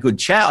 We had a good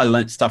chat. I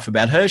learned stuff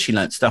about her. She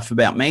learned stuff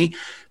about me.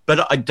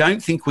 But I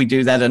don't think we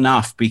do that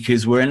enough,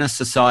 because we're in a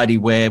society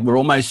where we're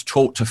almost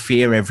taught to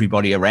fear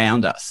everybody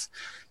around us.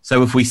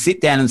 So if we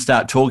sit down and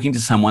start talking to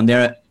someone,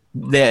 their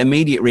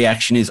immediate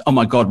reaction is, oh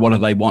my God, what do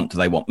they want? Do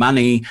they want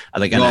money?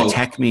 Are they going to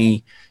attack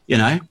me?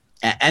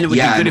 And it would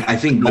be good if I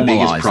think the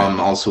biggest problem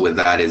it. also with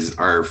that is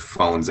our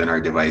phones and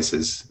our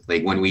devices.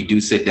 Like when we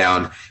do sit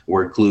down,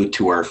 we're glued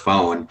to our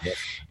phone,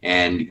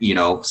 and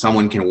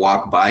someone can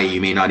walk by, you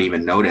may not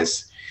even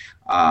notice.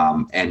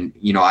 And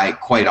I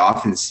quite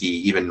often see,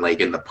 even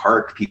like in the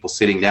park, people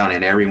sitting down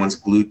and everyone's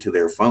glued to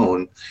their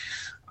phone,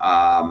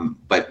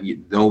 but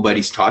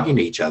nobody's talking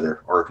to each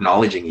other or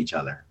acknowledging each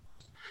other.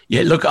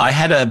 Yeah, look, I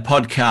had a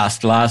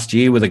podcast last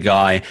year with a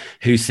guy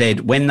who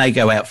said when they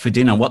go out for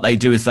dinner, what they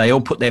do is they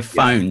all put their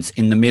phones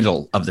in the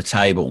middle of the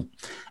table.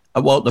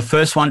 Well, the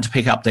first one to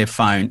pick up their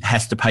phone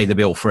has to pay the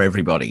bill for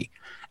everybody.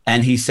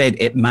 And he said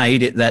it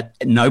made it that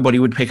nobody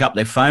would pick up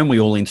their phone. We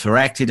all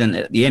interacted. And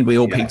at the end, we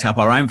all picked up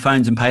our own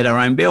phones and paid our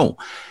own bill.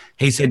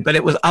 He said, but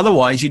it was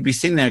otherwise you'd be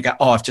sitting there and go,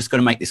 oh, I've just got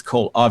to make this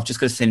call. Oh, I've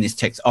just got to send this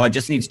text. Oh, I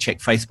just need to check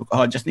Facebook. Oh,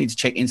 I just need to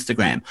check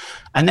Instagram.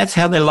 And that's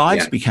how their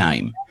lives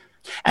became.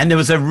 And there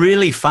was a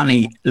really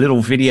funny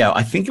little video.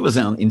 I think it was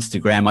on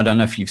Instagram. I don't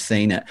know if you've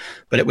seen it,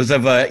 but it was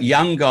of a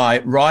young guy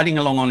riding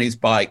along on his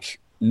bike,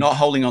 not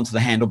holding onto the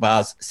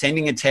handlebars,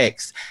 sending a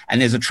text, and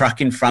there's a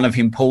truck in front of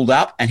him pulled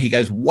up, and he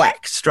goes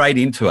whack straight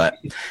into it,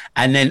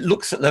 and then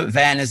looks at the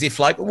van as if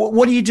like,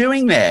 what are you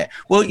doing there?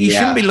 Well, you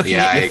shouldn't be looking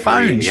at your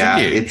phone, should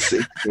you? It's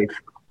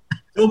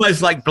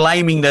almost like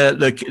blaming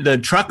the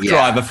truck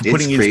driver for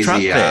putting his truck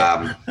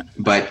there.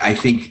 But I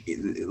think,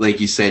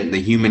 like you said,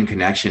 the human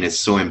connection is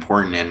so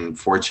important. And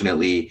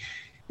fortunately,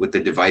 with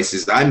the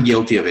devices, I'm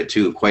guilty of it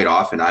too. Quite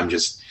often, I'm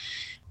just,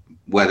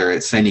 whether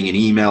it's sending an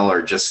email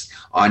or just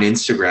on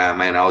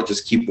Instagram, and I'll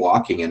just keep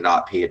walking and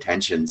not pay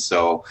attention.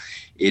 So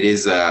it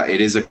is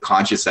a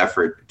conscious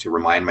effort to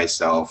remind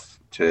myself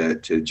to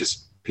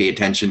just pay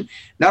attention,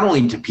 not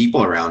only to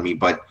people around me,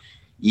 but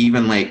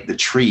even like the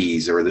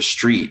trees or the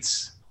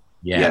streets.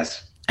 Yeah.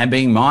 Yes. And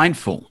being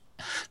mindful.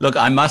 Look,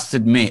 I must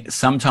admit,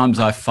 sometimes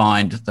I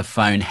find the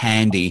phone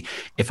handy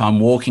if I'm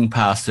walking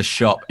past a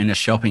shop in a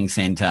shopping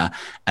centre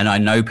and I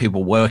know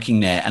people working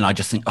there, and I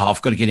just think, oh,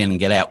 I've got to get in and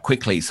get out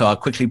quickly. So I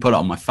quickly put it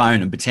on my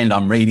phone and pretend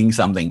I'm reading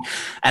something.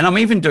 And I'm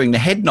even doing the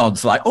head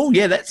nods like, oh,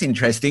 yeah, that's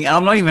interesting. And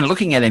I'm not even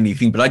looking at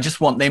anything, but I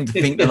just want them to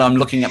think that I'm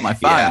looking at my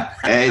phone. Yeah,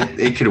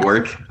 it could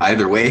work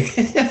either way.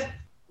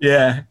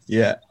 Yeah.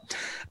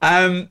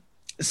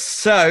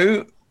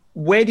 So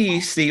where do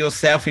you see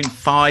yourself in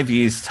 5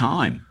 years'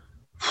 time?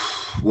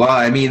 Well,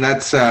 I mean,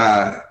 that's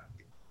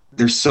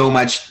there's so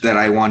much that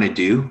I want to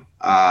do.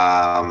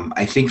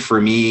 I think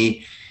for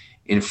me,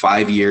 in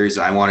 5 years,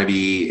 I want to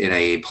be in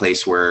a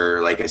place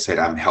where, like I said,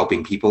 I'm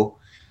helping people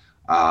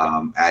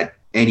at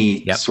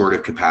any sort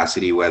of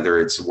capacity, whether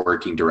it's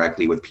working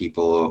directly with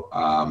people,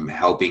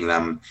 helping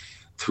them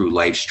through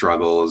life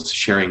struggles,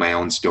 sharing my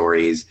own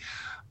stories.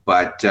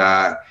 But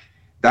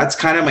that's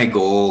kind of my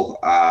goal.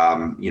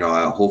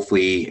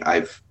 Hopefully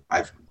I've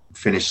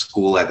finished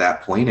school at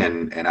that point,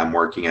 and I'm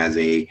working as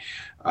a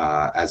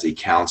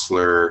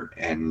counselor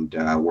and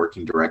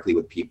working directly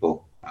with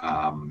people.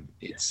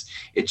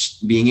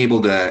 It's being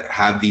able to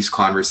have these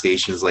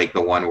conversations like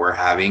the one we're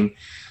having.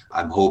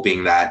 I'm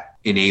hoping that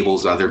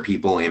enables other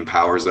people,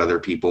 empowers other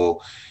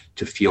people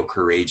to feel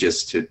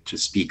courageous to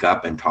speak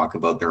up and talk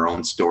about their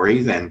own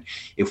stories. And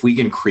if we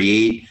can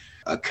create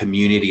a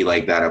community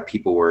like that of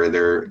people where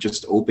they're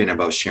just open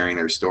about sharing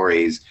their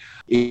stories,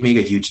 it make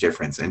a huge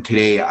difference. And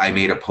today I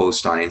made a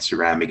post on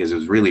Instagram because it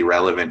was really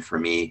relevant for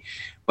me.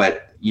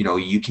 But,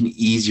 you can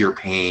ease your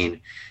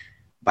pain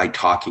by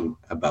talking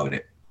about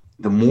it.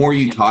 The more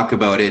you talk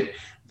about it,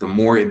 the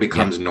more it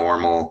becomes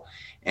normal,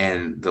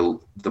 and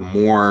the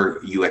more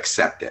you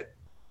accept it.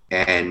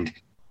 And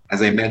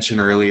as I mentioned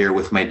earlier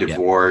with my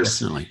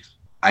divorce,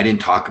 I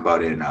didn't talk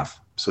about it enough.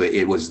 So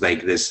it was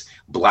like this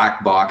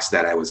black box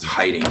that I was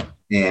hiding.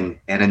 And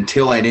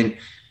until I didn't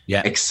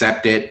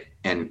accept it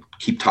and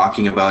keep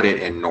talking about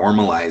it and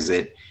normalize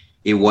it,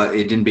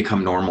 it didn't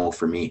become normal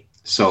for me.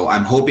 So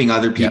I'm hoping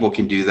other people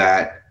can do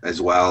that as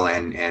well.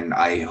 And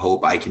I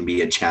hope I can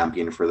be a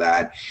champion for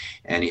that.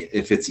 And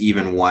if it's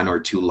even 1 or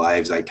 2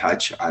 lives I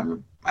touch,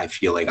 I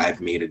feel like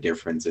I've made a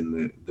difference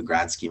in the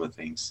grand scheme of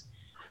things.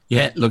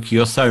 Yeah, look,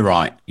 you're so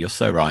right. You're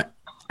so right.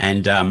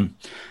 And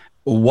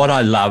what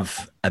I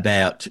love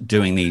about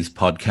doing these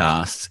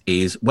podcasts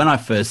is when I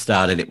first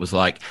started, it was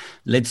like,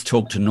 let's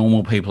talk to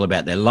normal people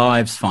about their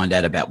lives, find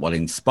out about what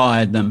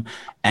inspired them.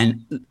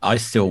 And I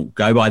still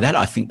go by that.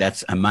 I think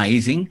that's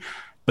amazing.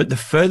 But the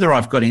further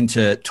I've got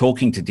into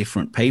talking to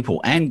different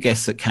people and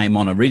guests that came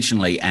on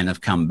originally and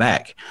have come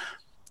back,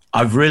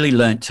 I've really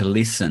learned to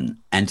listen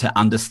and to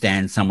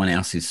understand someone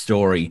else's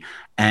story.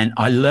 And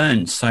I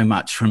learn so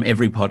much from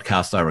every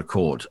podcast I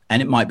record. And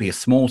it might be a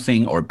small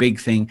thing or a big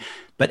thing,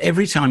 but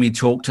every time you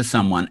talk to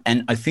someone,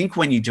 and I think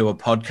when you do a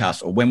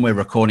podcast or when we're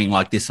recording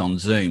like this on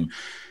Zoom,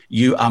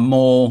 you are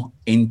more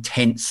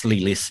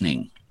intensely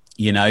listening,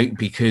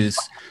 because,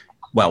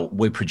 well,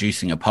 we're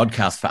producing a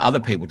podcast for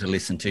other people to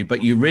listen to,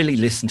 but you really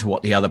listen to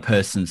what the other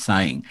person's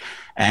saying.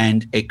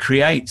 And it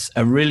creates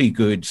a really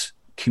good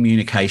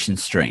communication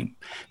stream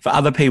for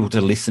other people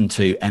to listen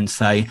to and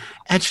say,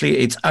 actually,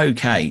 it's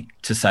okay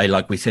to say,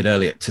 like we said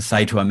earlier, to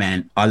say to a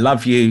man, I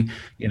love you,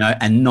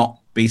 and not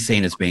be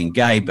seen as being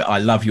gay, but I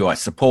love you, I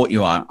support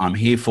you, I'm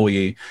here for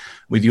you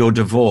with your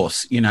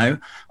divorce. You know,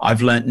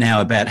 I've learnt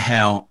now about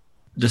how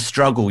the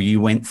struggle you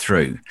went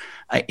through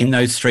in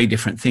those three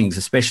different things,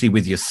 especially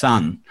with your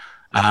son,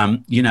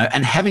 you know,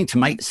 and having to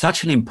make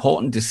such an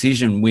important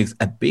decision with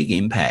a big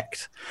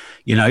impact,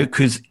 you know,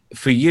 because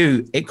for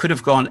you, it could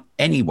have gone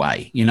any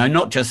way, you know,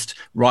 not just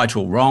right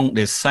or wrong.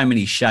 There's so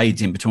many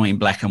shades in between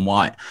black and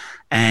white.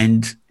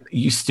 And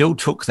you still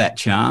took that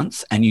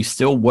chance and you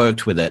still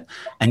worked with it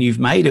and you've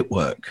made it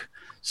work.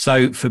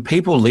 So for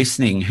people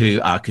listening who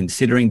are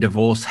considering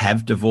divorce,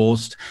 have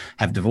divorced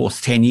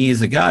 10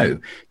 years ago,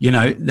 you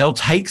know, they'll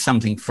take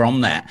something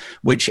from that,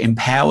 which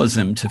empowers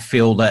them to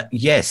feel that,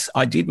 yes,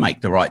 I did make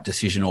the right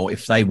decision. Or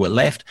if they were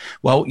left,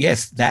 well,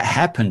 yes, that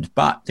happened,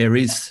 but there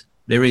is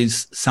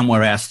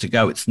somewhere else to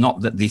go. It's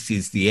not that this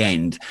is the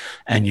end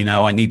and, you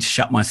know, I need to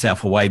shut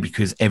myself away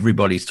because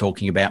everybody's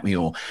talking about me,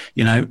 or,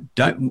 you know,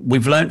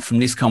 we've learned from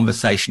this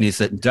conversation is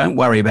that don't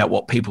worry about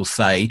what people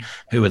say.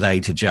 Who are they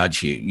to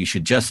judge you? You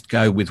should just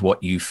go with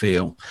what you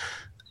feel.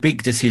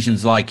 Big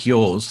decisions like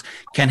yours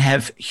can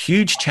have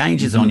huge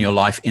changes on your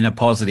life in a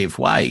positive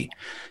way.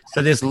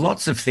 So there's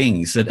lots of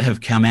things that have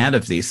come out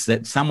of this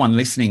that someone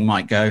listening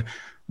might go,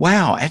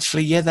 wow,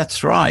 actually, yeah,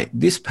 that's right.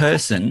 This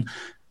person,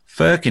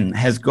 Firkin,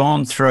 has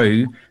gone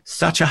through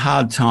such a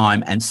hard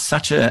time and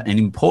such an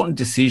important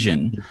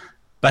decision,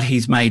 but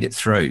he's made it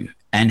through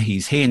and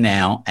he's here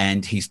now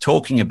and he's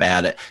talking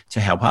about it to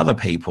help other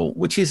people,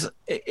 which is,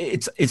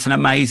 it's an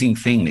amazing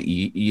thing that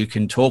you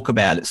can talk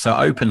about it so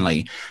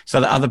openly so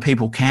that other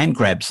people can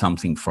grab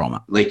something from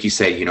it. Like you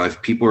said, you know,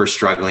 if people are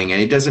struggling,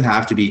 and it doesn't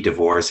have to be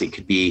divorce, it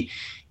could be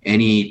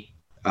any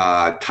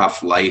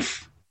tough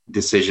life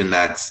decision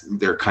that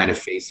they're kind of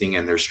facing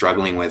and they're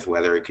struggling with,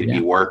 whether it could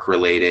be work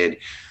related,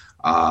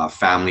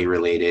 family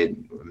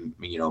related,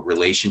 you know,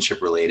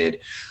 relationship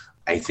related.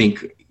 I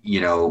think, you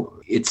know,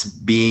 it's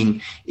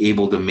being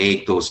able to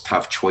make those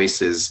tough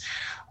choices.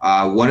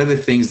 One of the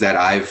things that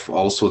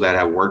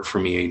have worked for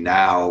me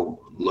now,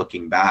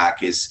 looking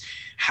back, is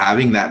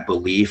having that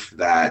belief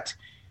that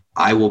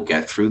I will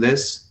get through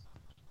this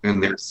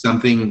and there's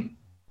something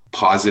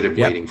positive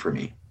waiting for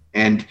me.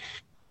 And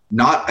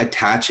not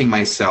attaching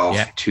myself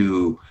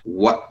to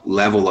what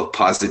level of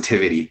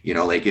positivity, you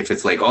know, like if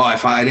it's like, oh,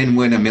 if I didn't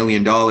win $1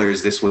 million,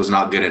 this was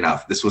not good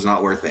enough. This was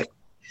not worth it.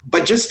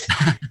 But just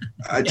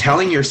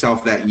telling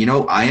yourself that, you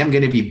know, I am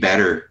going to be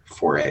better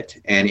for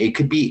it. And it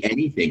could be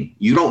anything.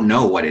 You don't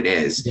know what it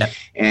is. Yeah.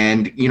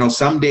 And, you know,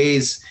 some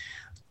days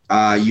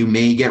you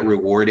may get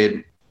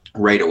rewarded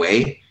right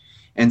away.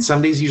 And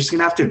some days you're just going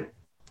to have to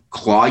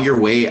claw your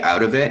way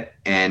out of it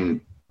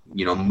and,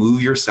 you know,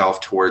 move yourself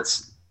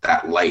towards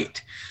that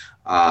light.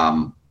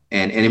 And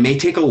it may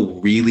take a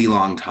really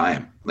long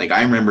time. Like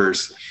I remember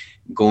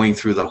going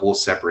through the whole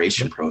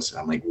separation process.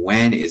 I'm like,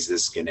 when is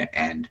this going to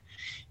end?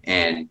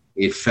 And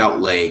it felt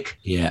like,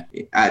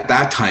 at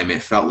that time,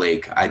 it felt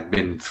like I'd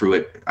been through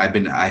it.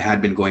 I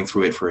had been going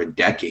through it for a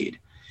decade.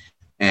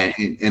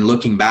 And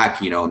looking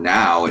back, you know,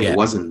 now it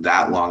wasn't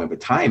that long of a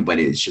time, but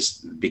it's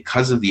just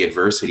because of the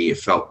adversity, it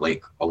felt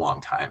like a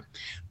long time.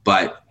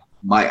 But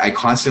I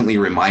constantly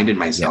reminded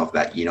myself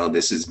that, you know,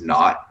 this is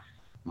not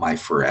my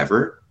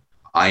forever.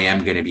 I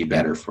am going to be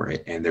better for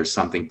it. And there's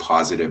something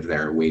positive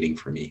there waiting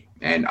for me.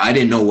 And I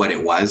didn't know what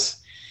it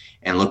was.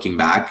 And looking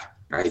back,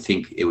 I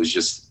think it was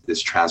just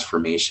this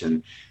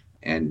transformation.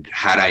 And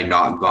had I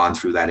not gone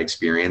through that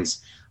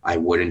experience, I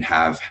wouldn't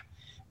have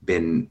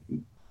been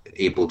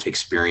able to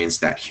experience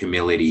that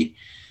humility,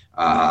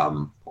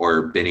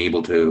 or been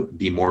able to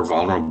be more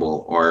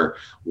vulnerable or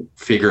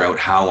figure out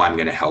how I'm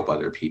going to help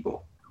other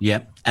people.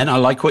 Yeah. And I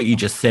like what you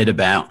just said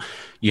about,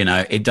 you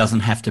know, it doesn't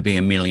have to be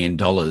 $1 million.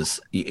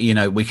 You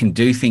know, we can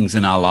do things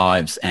in our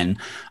lives. And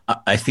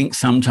I think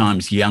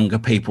sometimes younger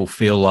people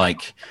feel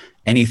like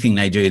anything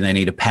they do, they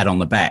need a pat on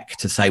the back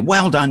to say,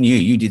 well done,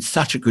 you did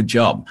such a good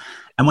job.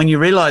 And when you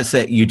realize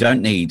that you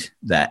don't need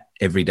that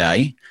every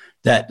day,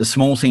 that the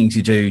small things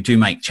you do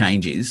make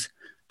changes,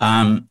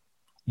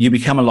 you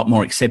become a lot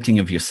more accepting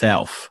of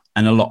yourself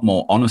and a lot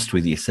more honest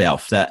with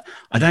yourself, that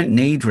I don't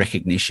need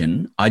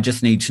recognition. I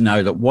just need to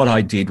know that what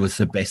I did was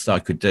the best I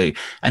could do.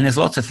 And there's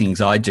lots of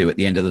things I do at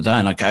the end of the day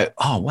and I go,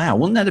 oh, wow,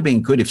 wouldn't that have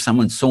been good if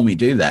someone saw me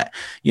do that?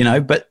 You know,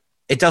 but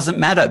it doesn't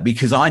matter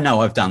because I know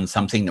I've done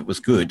something that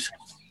was good.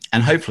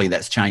 And hopefully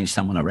that's changed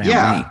someone around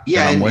me.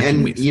 Yeah.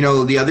 And you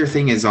know, the other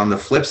thing is on the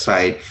flip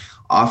side,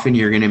 often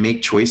you're going to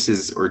make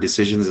choices or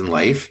decisions in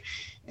life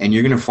and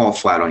you're going to fall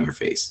flat on your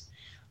face.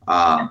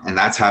 And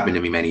that's happened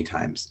to me many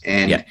times.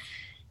 And,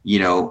 you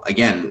know,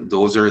 again,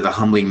 those are the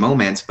humbling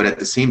moments, but at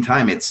the same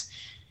time, it's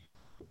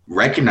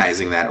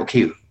recognizing that,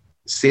 okay,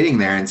 sitting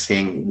there and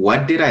saying,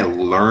 what did I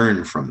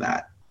learn from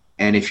that?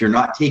 And if you're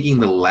not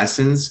taking the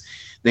lessons,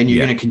 then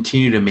you're going to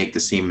continue to make the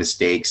same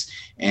mistakes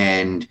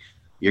and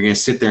you're going to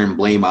sit there and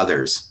blame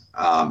others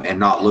and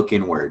not look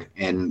inward.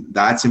 And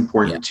that's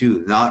important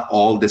too. Not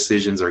all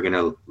decisions are going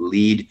to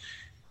lead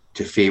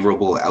to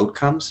favorable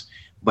outcomes,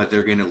 but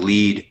they're going to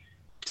lead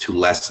to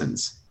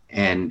lessons.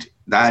 And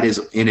that is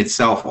in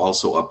itself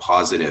also a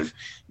positive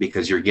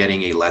because you're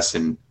getting a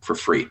lesson for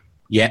free.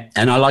 Yeah,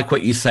 and I like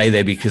what you say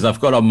there, because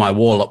I've got on my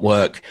wall at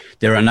work,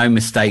 there are no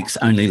mistakes,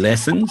 only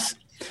lessons.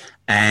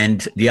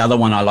 And the other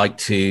one I like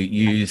to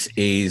use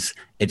is,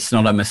 it's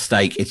not a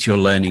mistake, it's your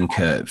learning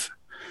curve.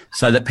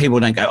 So that people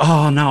don't go,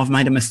 oh, no, I've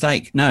made a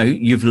mistake. No,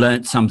 you've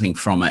learned something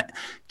from it.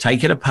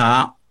 Take it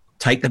apart,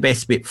 take the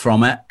best bit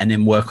from it, and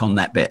then work on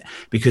that bit.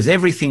 Because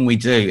everything we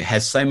do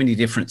has so many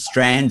different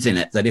strands in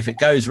it that if it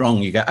goes wrong,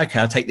 you go, okay,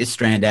 I'll take this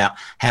strand out.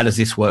 How does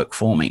this work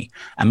for me?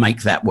 And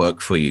make that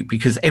work for you,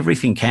 because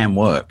everything can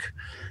work.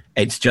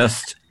 It's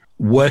just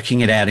working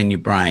it out in your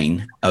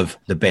brain of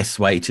the best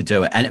way to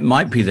do it. And it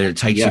might be that it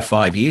takes you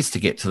 5 years to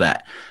get to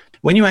that.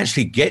 When you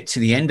actually get to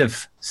the end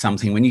of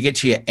something, when you get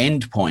to your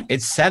end point,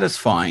 it's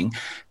satisfying,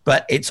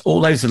 but it's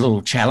all those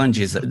little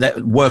challenges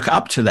that work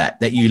up to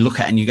that you look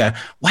at and you go,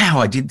 wow,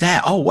 I did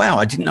that. Oh, wow,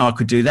 I didn't know I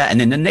could do that. And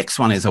then the next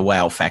one is a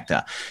wow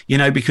factor,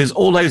 because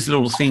all those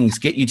little things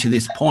get you to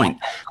this point.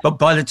 But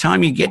by the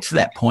time you get to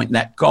that point,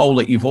 that goal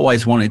that you've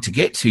always wanted to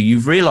get to,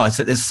 you've realized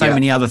that there's so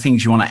many other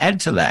things you want to add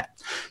to that.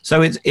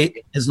 So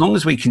as long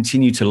as we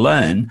continue to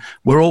learn,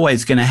 we're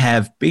always going to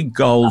have big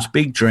goals,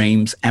 big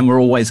dreams, and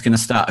we're always going to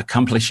start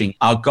accomplishing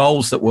our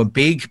goals that were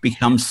big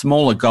become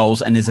smaller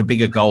goals, and there's a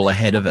bigger goal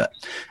ahead of it.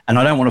 And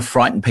I don't want to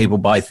frighten people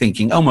by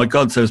thinking, oh my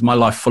God, so is my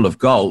life full of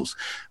goals?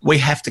 We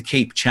have to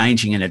keep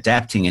changing and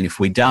adapting. And if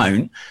we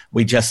don't,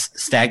 we just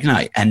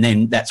stagnate. And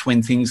then that's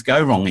when things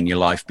go wrong in your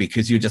life,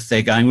 because you're just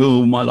there going,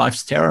 oh, my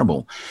life's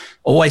terrible.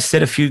 Always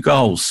set a few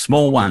goals,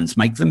 small ones,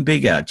 make them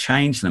bigger,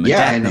 change them,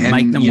 adapt them,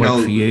 make them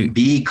work for you.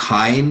 Be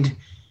kind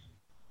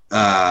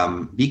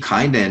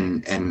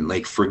and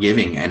like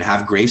forgiving, and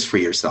have grace for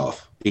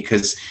yourself,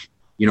 because,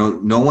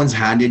 no one's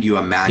handed you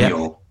a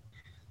manual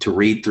to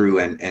read through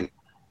and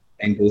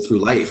go through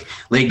life.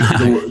 Like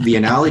the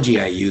analogy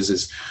I use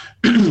is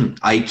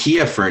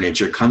IKEA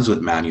furniture comes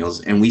with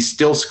manuals and we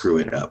still screw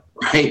it up,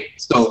 right?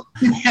 So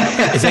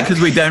is that because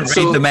we don't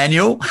read the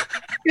manual?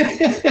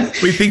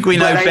 We think we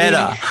know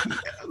better.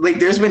 Like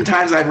there's been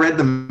times I've read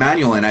the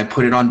manual and I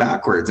put it on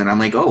backwards and I'm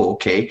like, oh,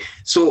 okay.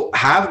 So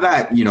have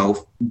that,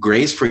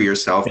 grace for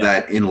yourself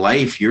that in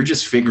life you're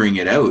just figuring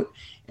it out.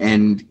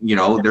 And,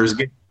 there's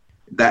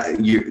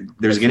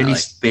going to be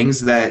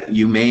things that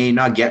you may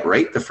not get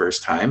right the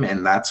first time,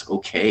 and that's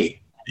okay.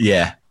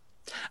 Yeah.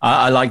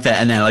 I like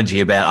that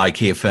analogy about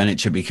IKEA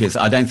furniture, because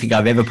I don't think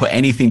I've ever put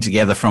anything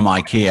together from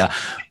IKEA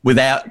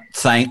without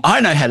saying,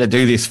 I know how to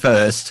do this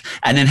first,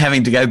 and then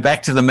having to go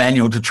back to the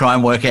manual to try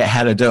and work out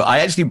how to do it. I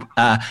actually,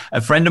 a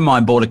friend of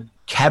mine bought a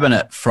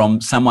cabinet from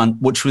someone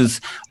which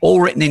was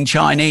all written in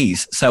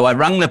Chinese. So I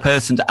rang the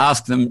person to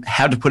ask them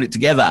how to put it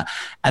together,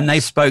 and they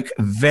spoke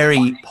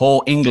very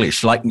poor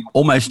English, like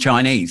almost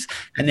Chinese.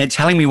 And they're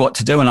telling me what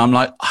to do, and I'm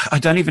like, I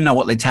don't even know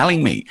what they're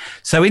telling me.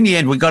 So in the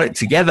end, we got it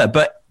together,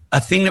 but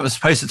a thing that was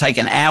supposed to take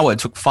an hour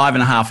took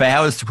 5.5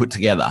 hours to put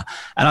together.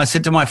 And I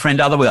said to my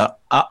friend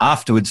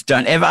afterwards,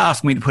 don't ever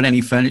ask me to put any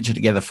furniture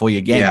together for you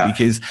again,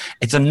 because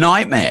it's a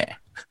nightmare.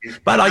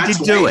 But I did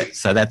do it.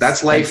 So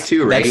that's life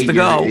too, right? That's the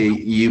goal.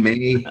 You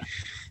may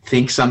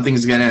think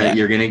something's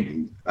you're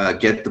going to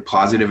get the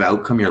positive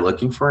outcome you're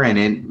looking for, and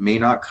it may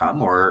not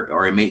come,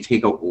 or it may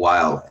take a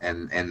while.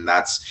 And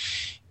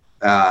that's,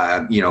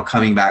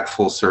 coming back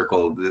full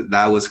circle.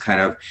 That was kind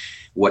of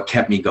what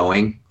kept me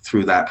going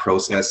through that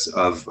process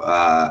of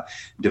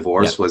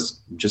divorce, was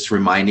just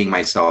reminding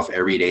myself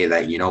every day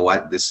that,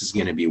 this is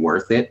going to be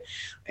worth it.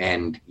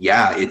 And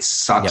it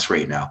sucks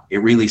right now. It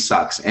really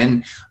sucks.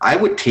 And I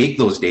would take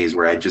those days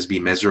where I'd just be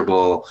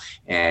miserable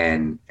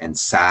and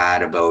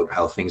sad about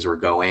how things were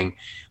going,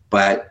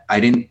 but I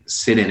didn't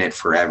sit in it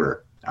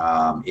forever.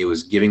 It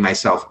was giving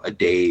myself a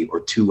day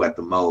or two at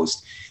the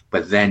most,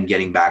 but then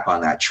getting back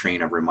on that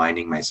train of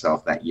reminding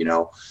myself that,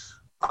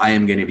 I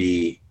am going to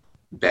be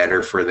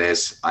better for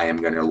this. I am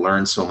going to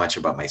learn so much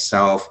about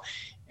myself,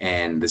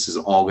 and this is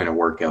all going to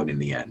work out in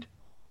the end.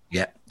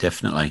 Yeah,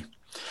 definitely.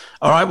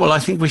 All right. Well, I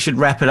think we should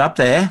wrap it up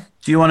there.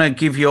 Do you want to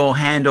give your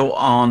handle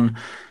on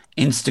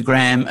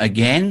Instagram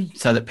again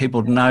so that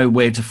people know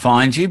where to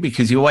find you?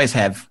 Because you always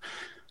have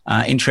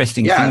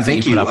interesting things that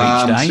you put up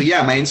each day.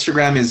 So my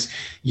Instagram is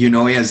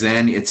Eunoia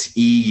Zen. It's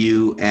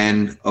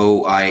EUNOIAZEN.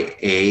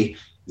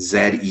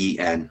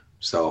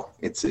 So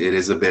it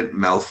is a bit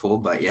mouthful,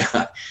 but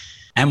yeah.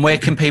 And where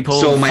can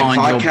people find your podcast? So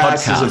my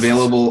podcast is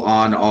available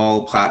on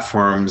all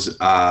platforms.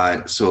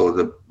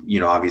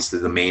 Obviously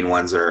the main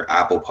ones are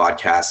Apple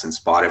Podcasts and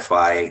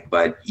Spotify,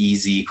 but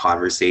EZ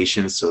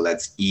Conversations. So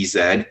that's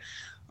EZ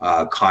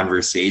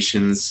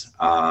Conversations.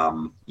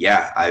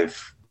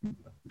 I've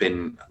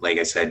been, like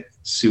I said,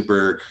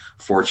 super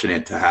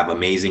fortunate to have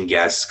amazing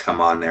guests come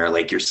on there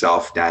like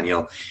yourself,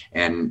 Daniel,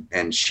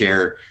 and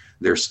share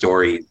their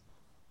story.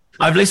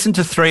 I've listened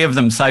to 3 of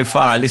them so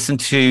far. I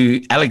listened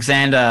to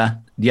Alexander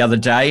the other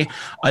day.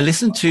 I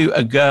listened to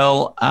a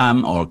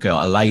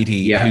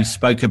lady who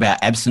spoke about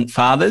absent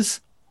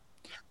fathers.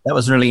 That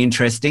was really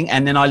interesting.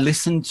 And then I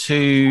listened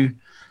to,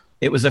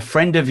 it was a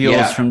friend of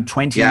yours from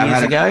 20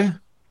 years ago.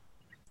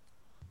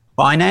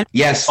 Finance?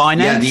 Yes.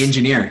 Finance? Yeah, the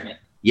engineer.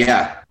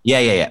 Yeah.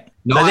 Yeah.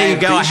 No, but there you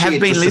go. I appreciate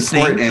have been the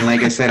listening. support. And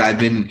like I said, I've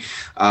been,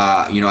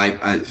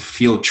 I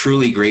feel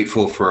truly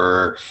grateful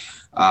for,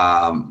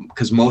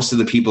 because most of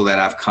the people that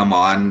have come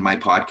on my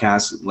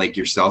podcast, like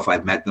yourself,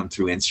 I've met them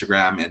through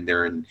Instagram, and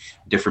they're in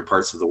different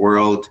parts of the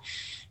world.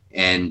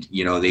 And,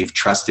 they've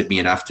trusted me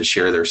enough to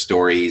share their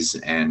stories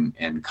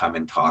and come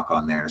and talk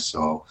on there.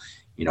 So,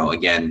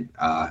 again,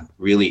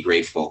 really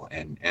grateful.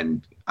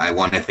 And I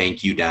want to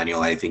thank you,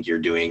 Daniel. I think you're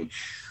doing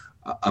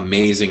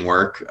amazing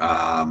work,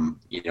 and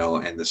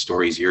the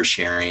stories you're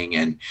sharing,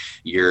 and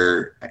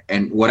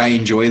what I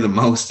enjoy the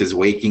most is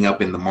waking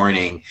up in the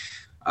morning,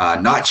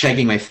 not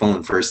checking my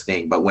phone first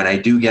thing, but when I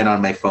do get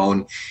on my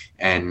phone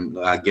and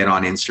get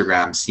on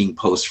Instagram, seeing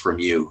posts from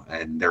you,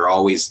 and they're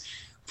always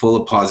full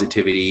of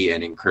positivity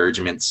and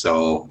encouragement.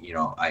 So,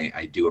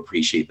 I do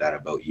appreciate that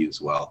about you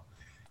as well.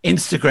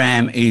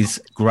 Instagram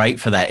is great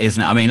for that,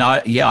 isn't it? I mean,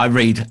 I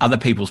read other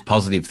people's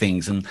positive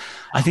things and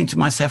I think to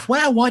myself,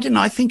 wow, why didn't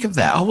I think of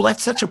that? Oh, well,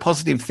 that's such a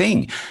positive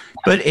thing.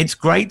 But it's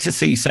great to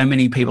see so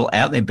many people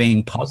out there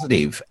being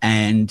positive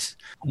and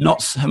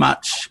not so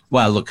much,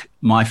 well, look,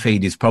 my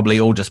feed is probably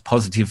all just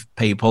positive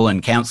people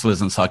and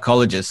counselors and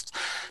psychologists.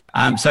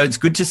 So it's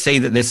good to see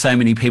that there's so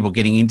many people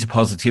getting into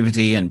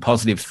positivity and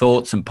positive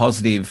thoughts and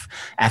positive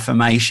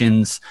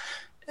affirmations,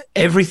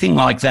 everything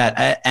like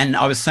that. And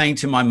I was saying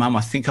to my mum,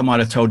 I think I might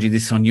have told you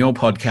this on your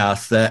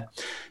podcast, that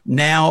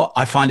now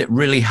I find it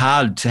really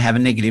hard to have a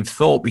negative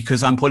thought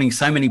because I'm putting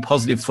so many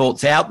positive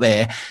thoughts out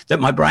there that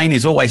my brain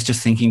is always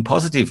just thinking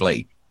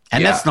positively.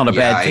 And that's not a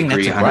bad thing.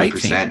 That's a great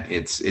 100%. thing.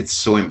 It's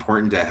so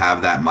important to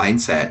have that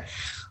mindset.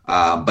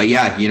 But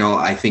yeah,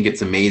 I think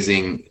it's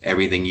amazing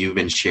everything you've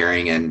been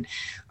sharing, and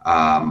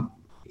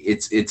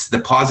it's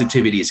the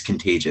positivity is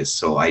contagious.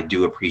 So I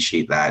do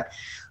appreciate that.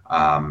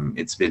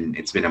 It's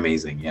been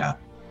amazing. Yeah.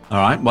 All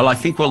right. Well, I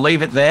think we'll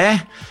leave it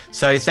there.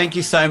 So thank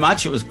you so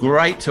much. It was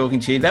great talking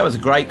to you. That was a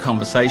great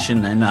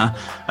conversation. And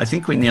I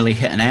think we nearly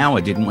hit an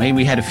hour, didn't we?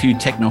 We had a few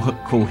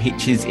technical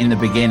hitches in the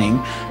beginning,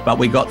 but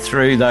we got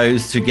through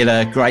those to get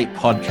a great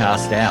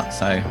podcast out.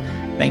 So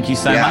thank you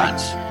so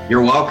much.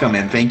 You're welcome.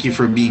 And thank you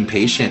for being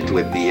patient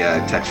with the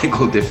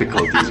technical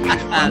difficulties.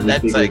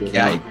 That's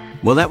okay.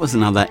 Well, that was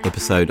another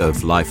episode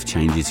of Life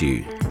Changes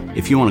You.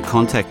 If you want to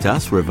contact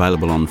us, we're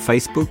available on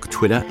Facebook,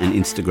 Twitter and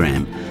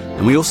Instagram.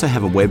 And we also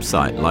have a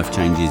website,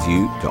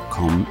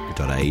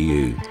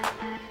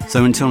 lifechangesyou.com.au.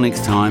 So until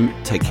next time,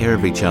 take care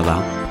of each other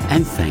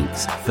and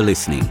thanks for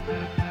listening.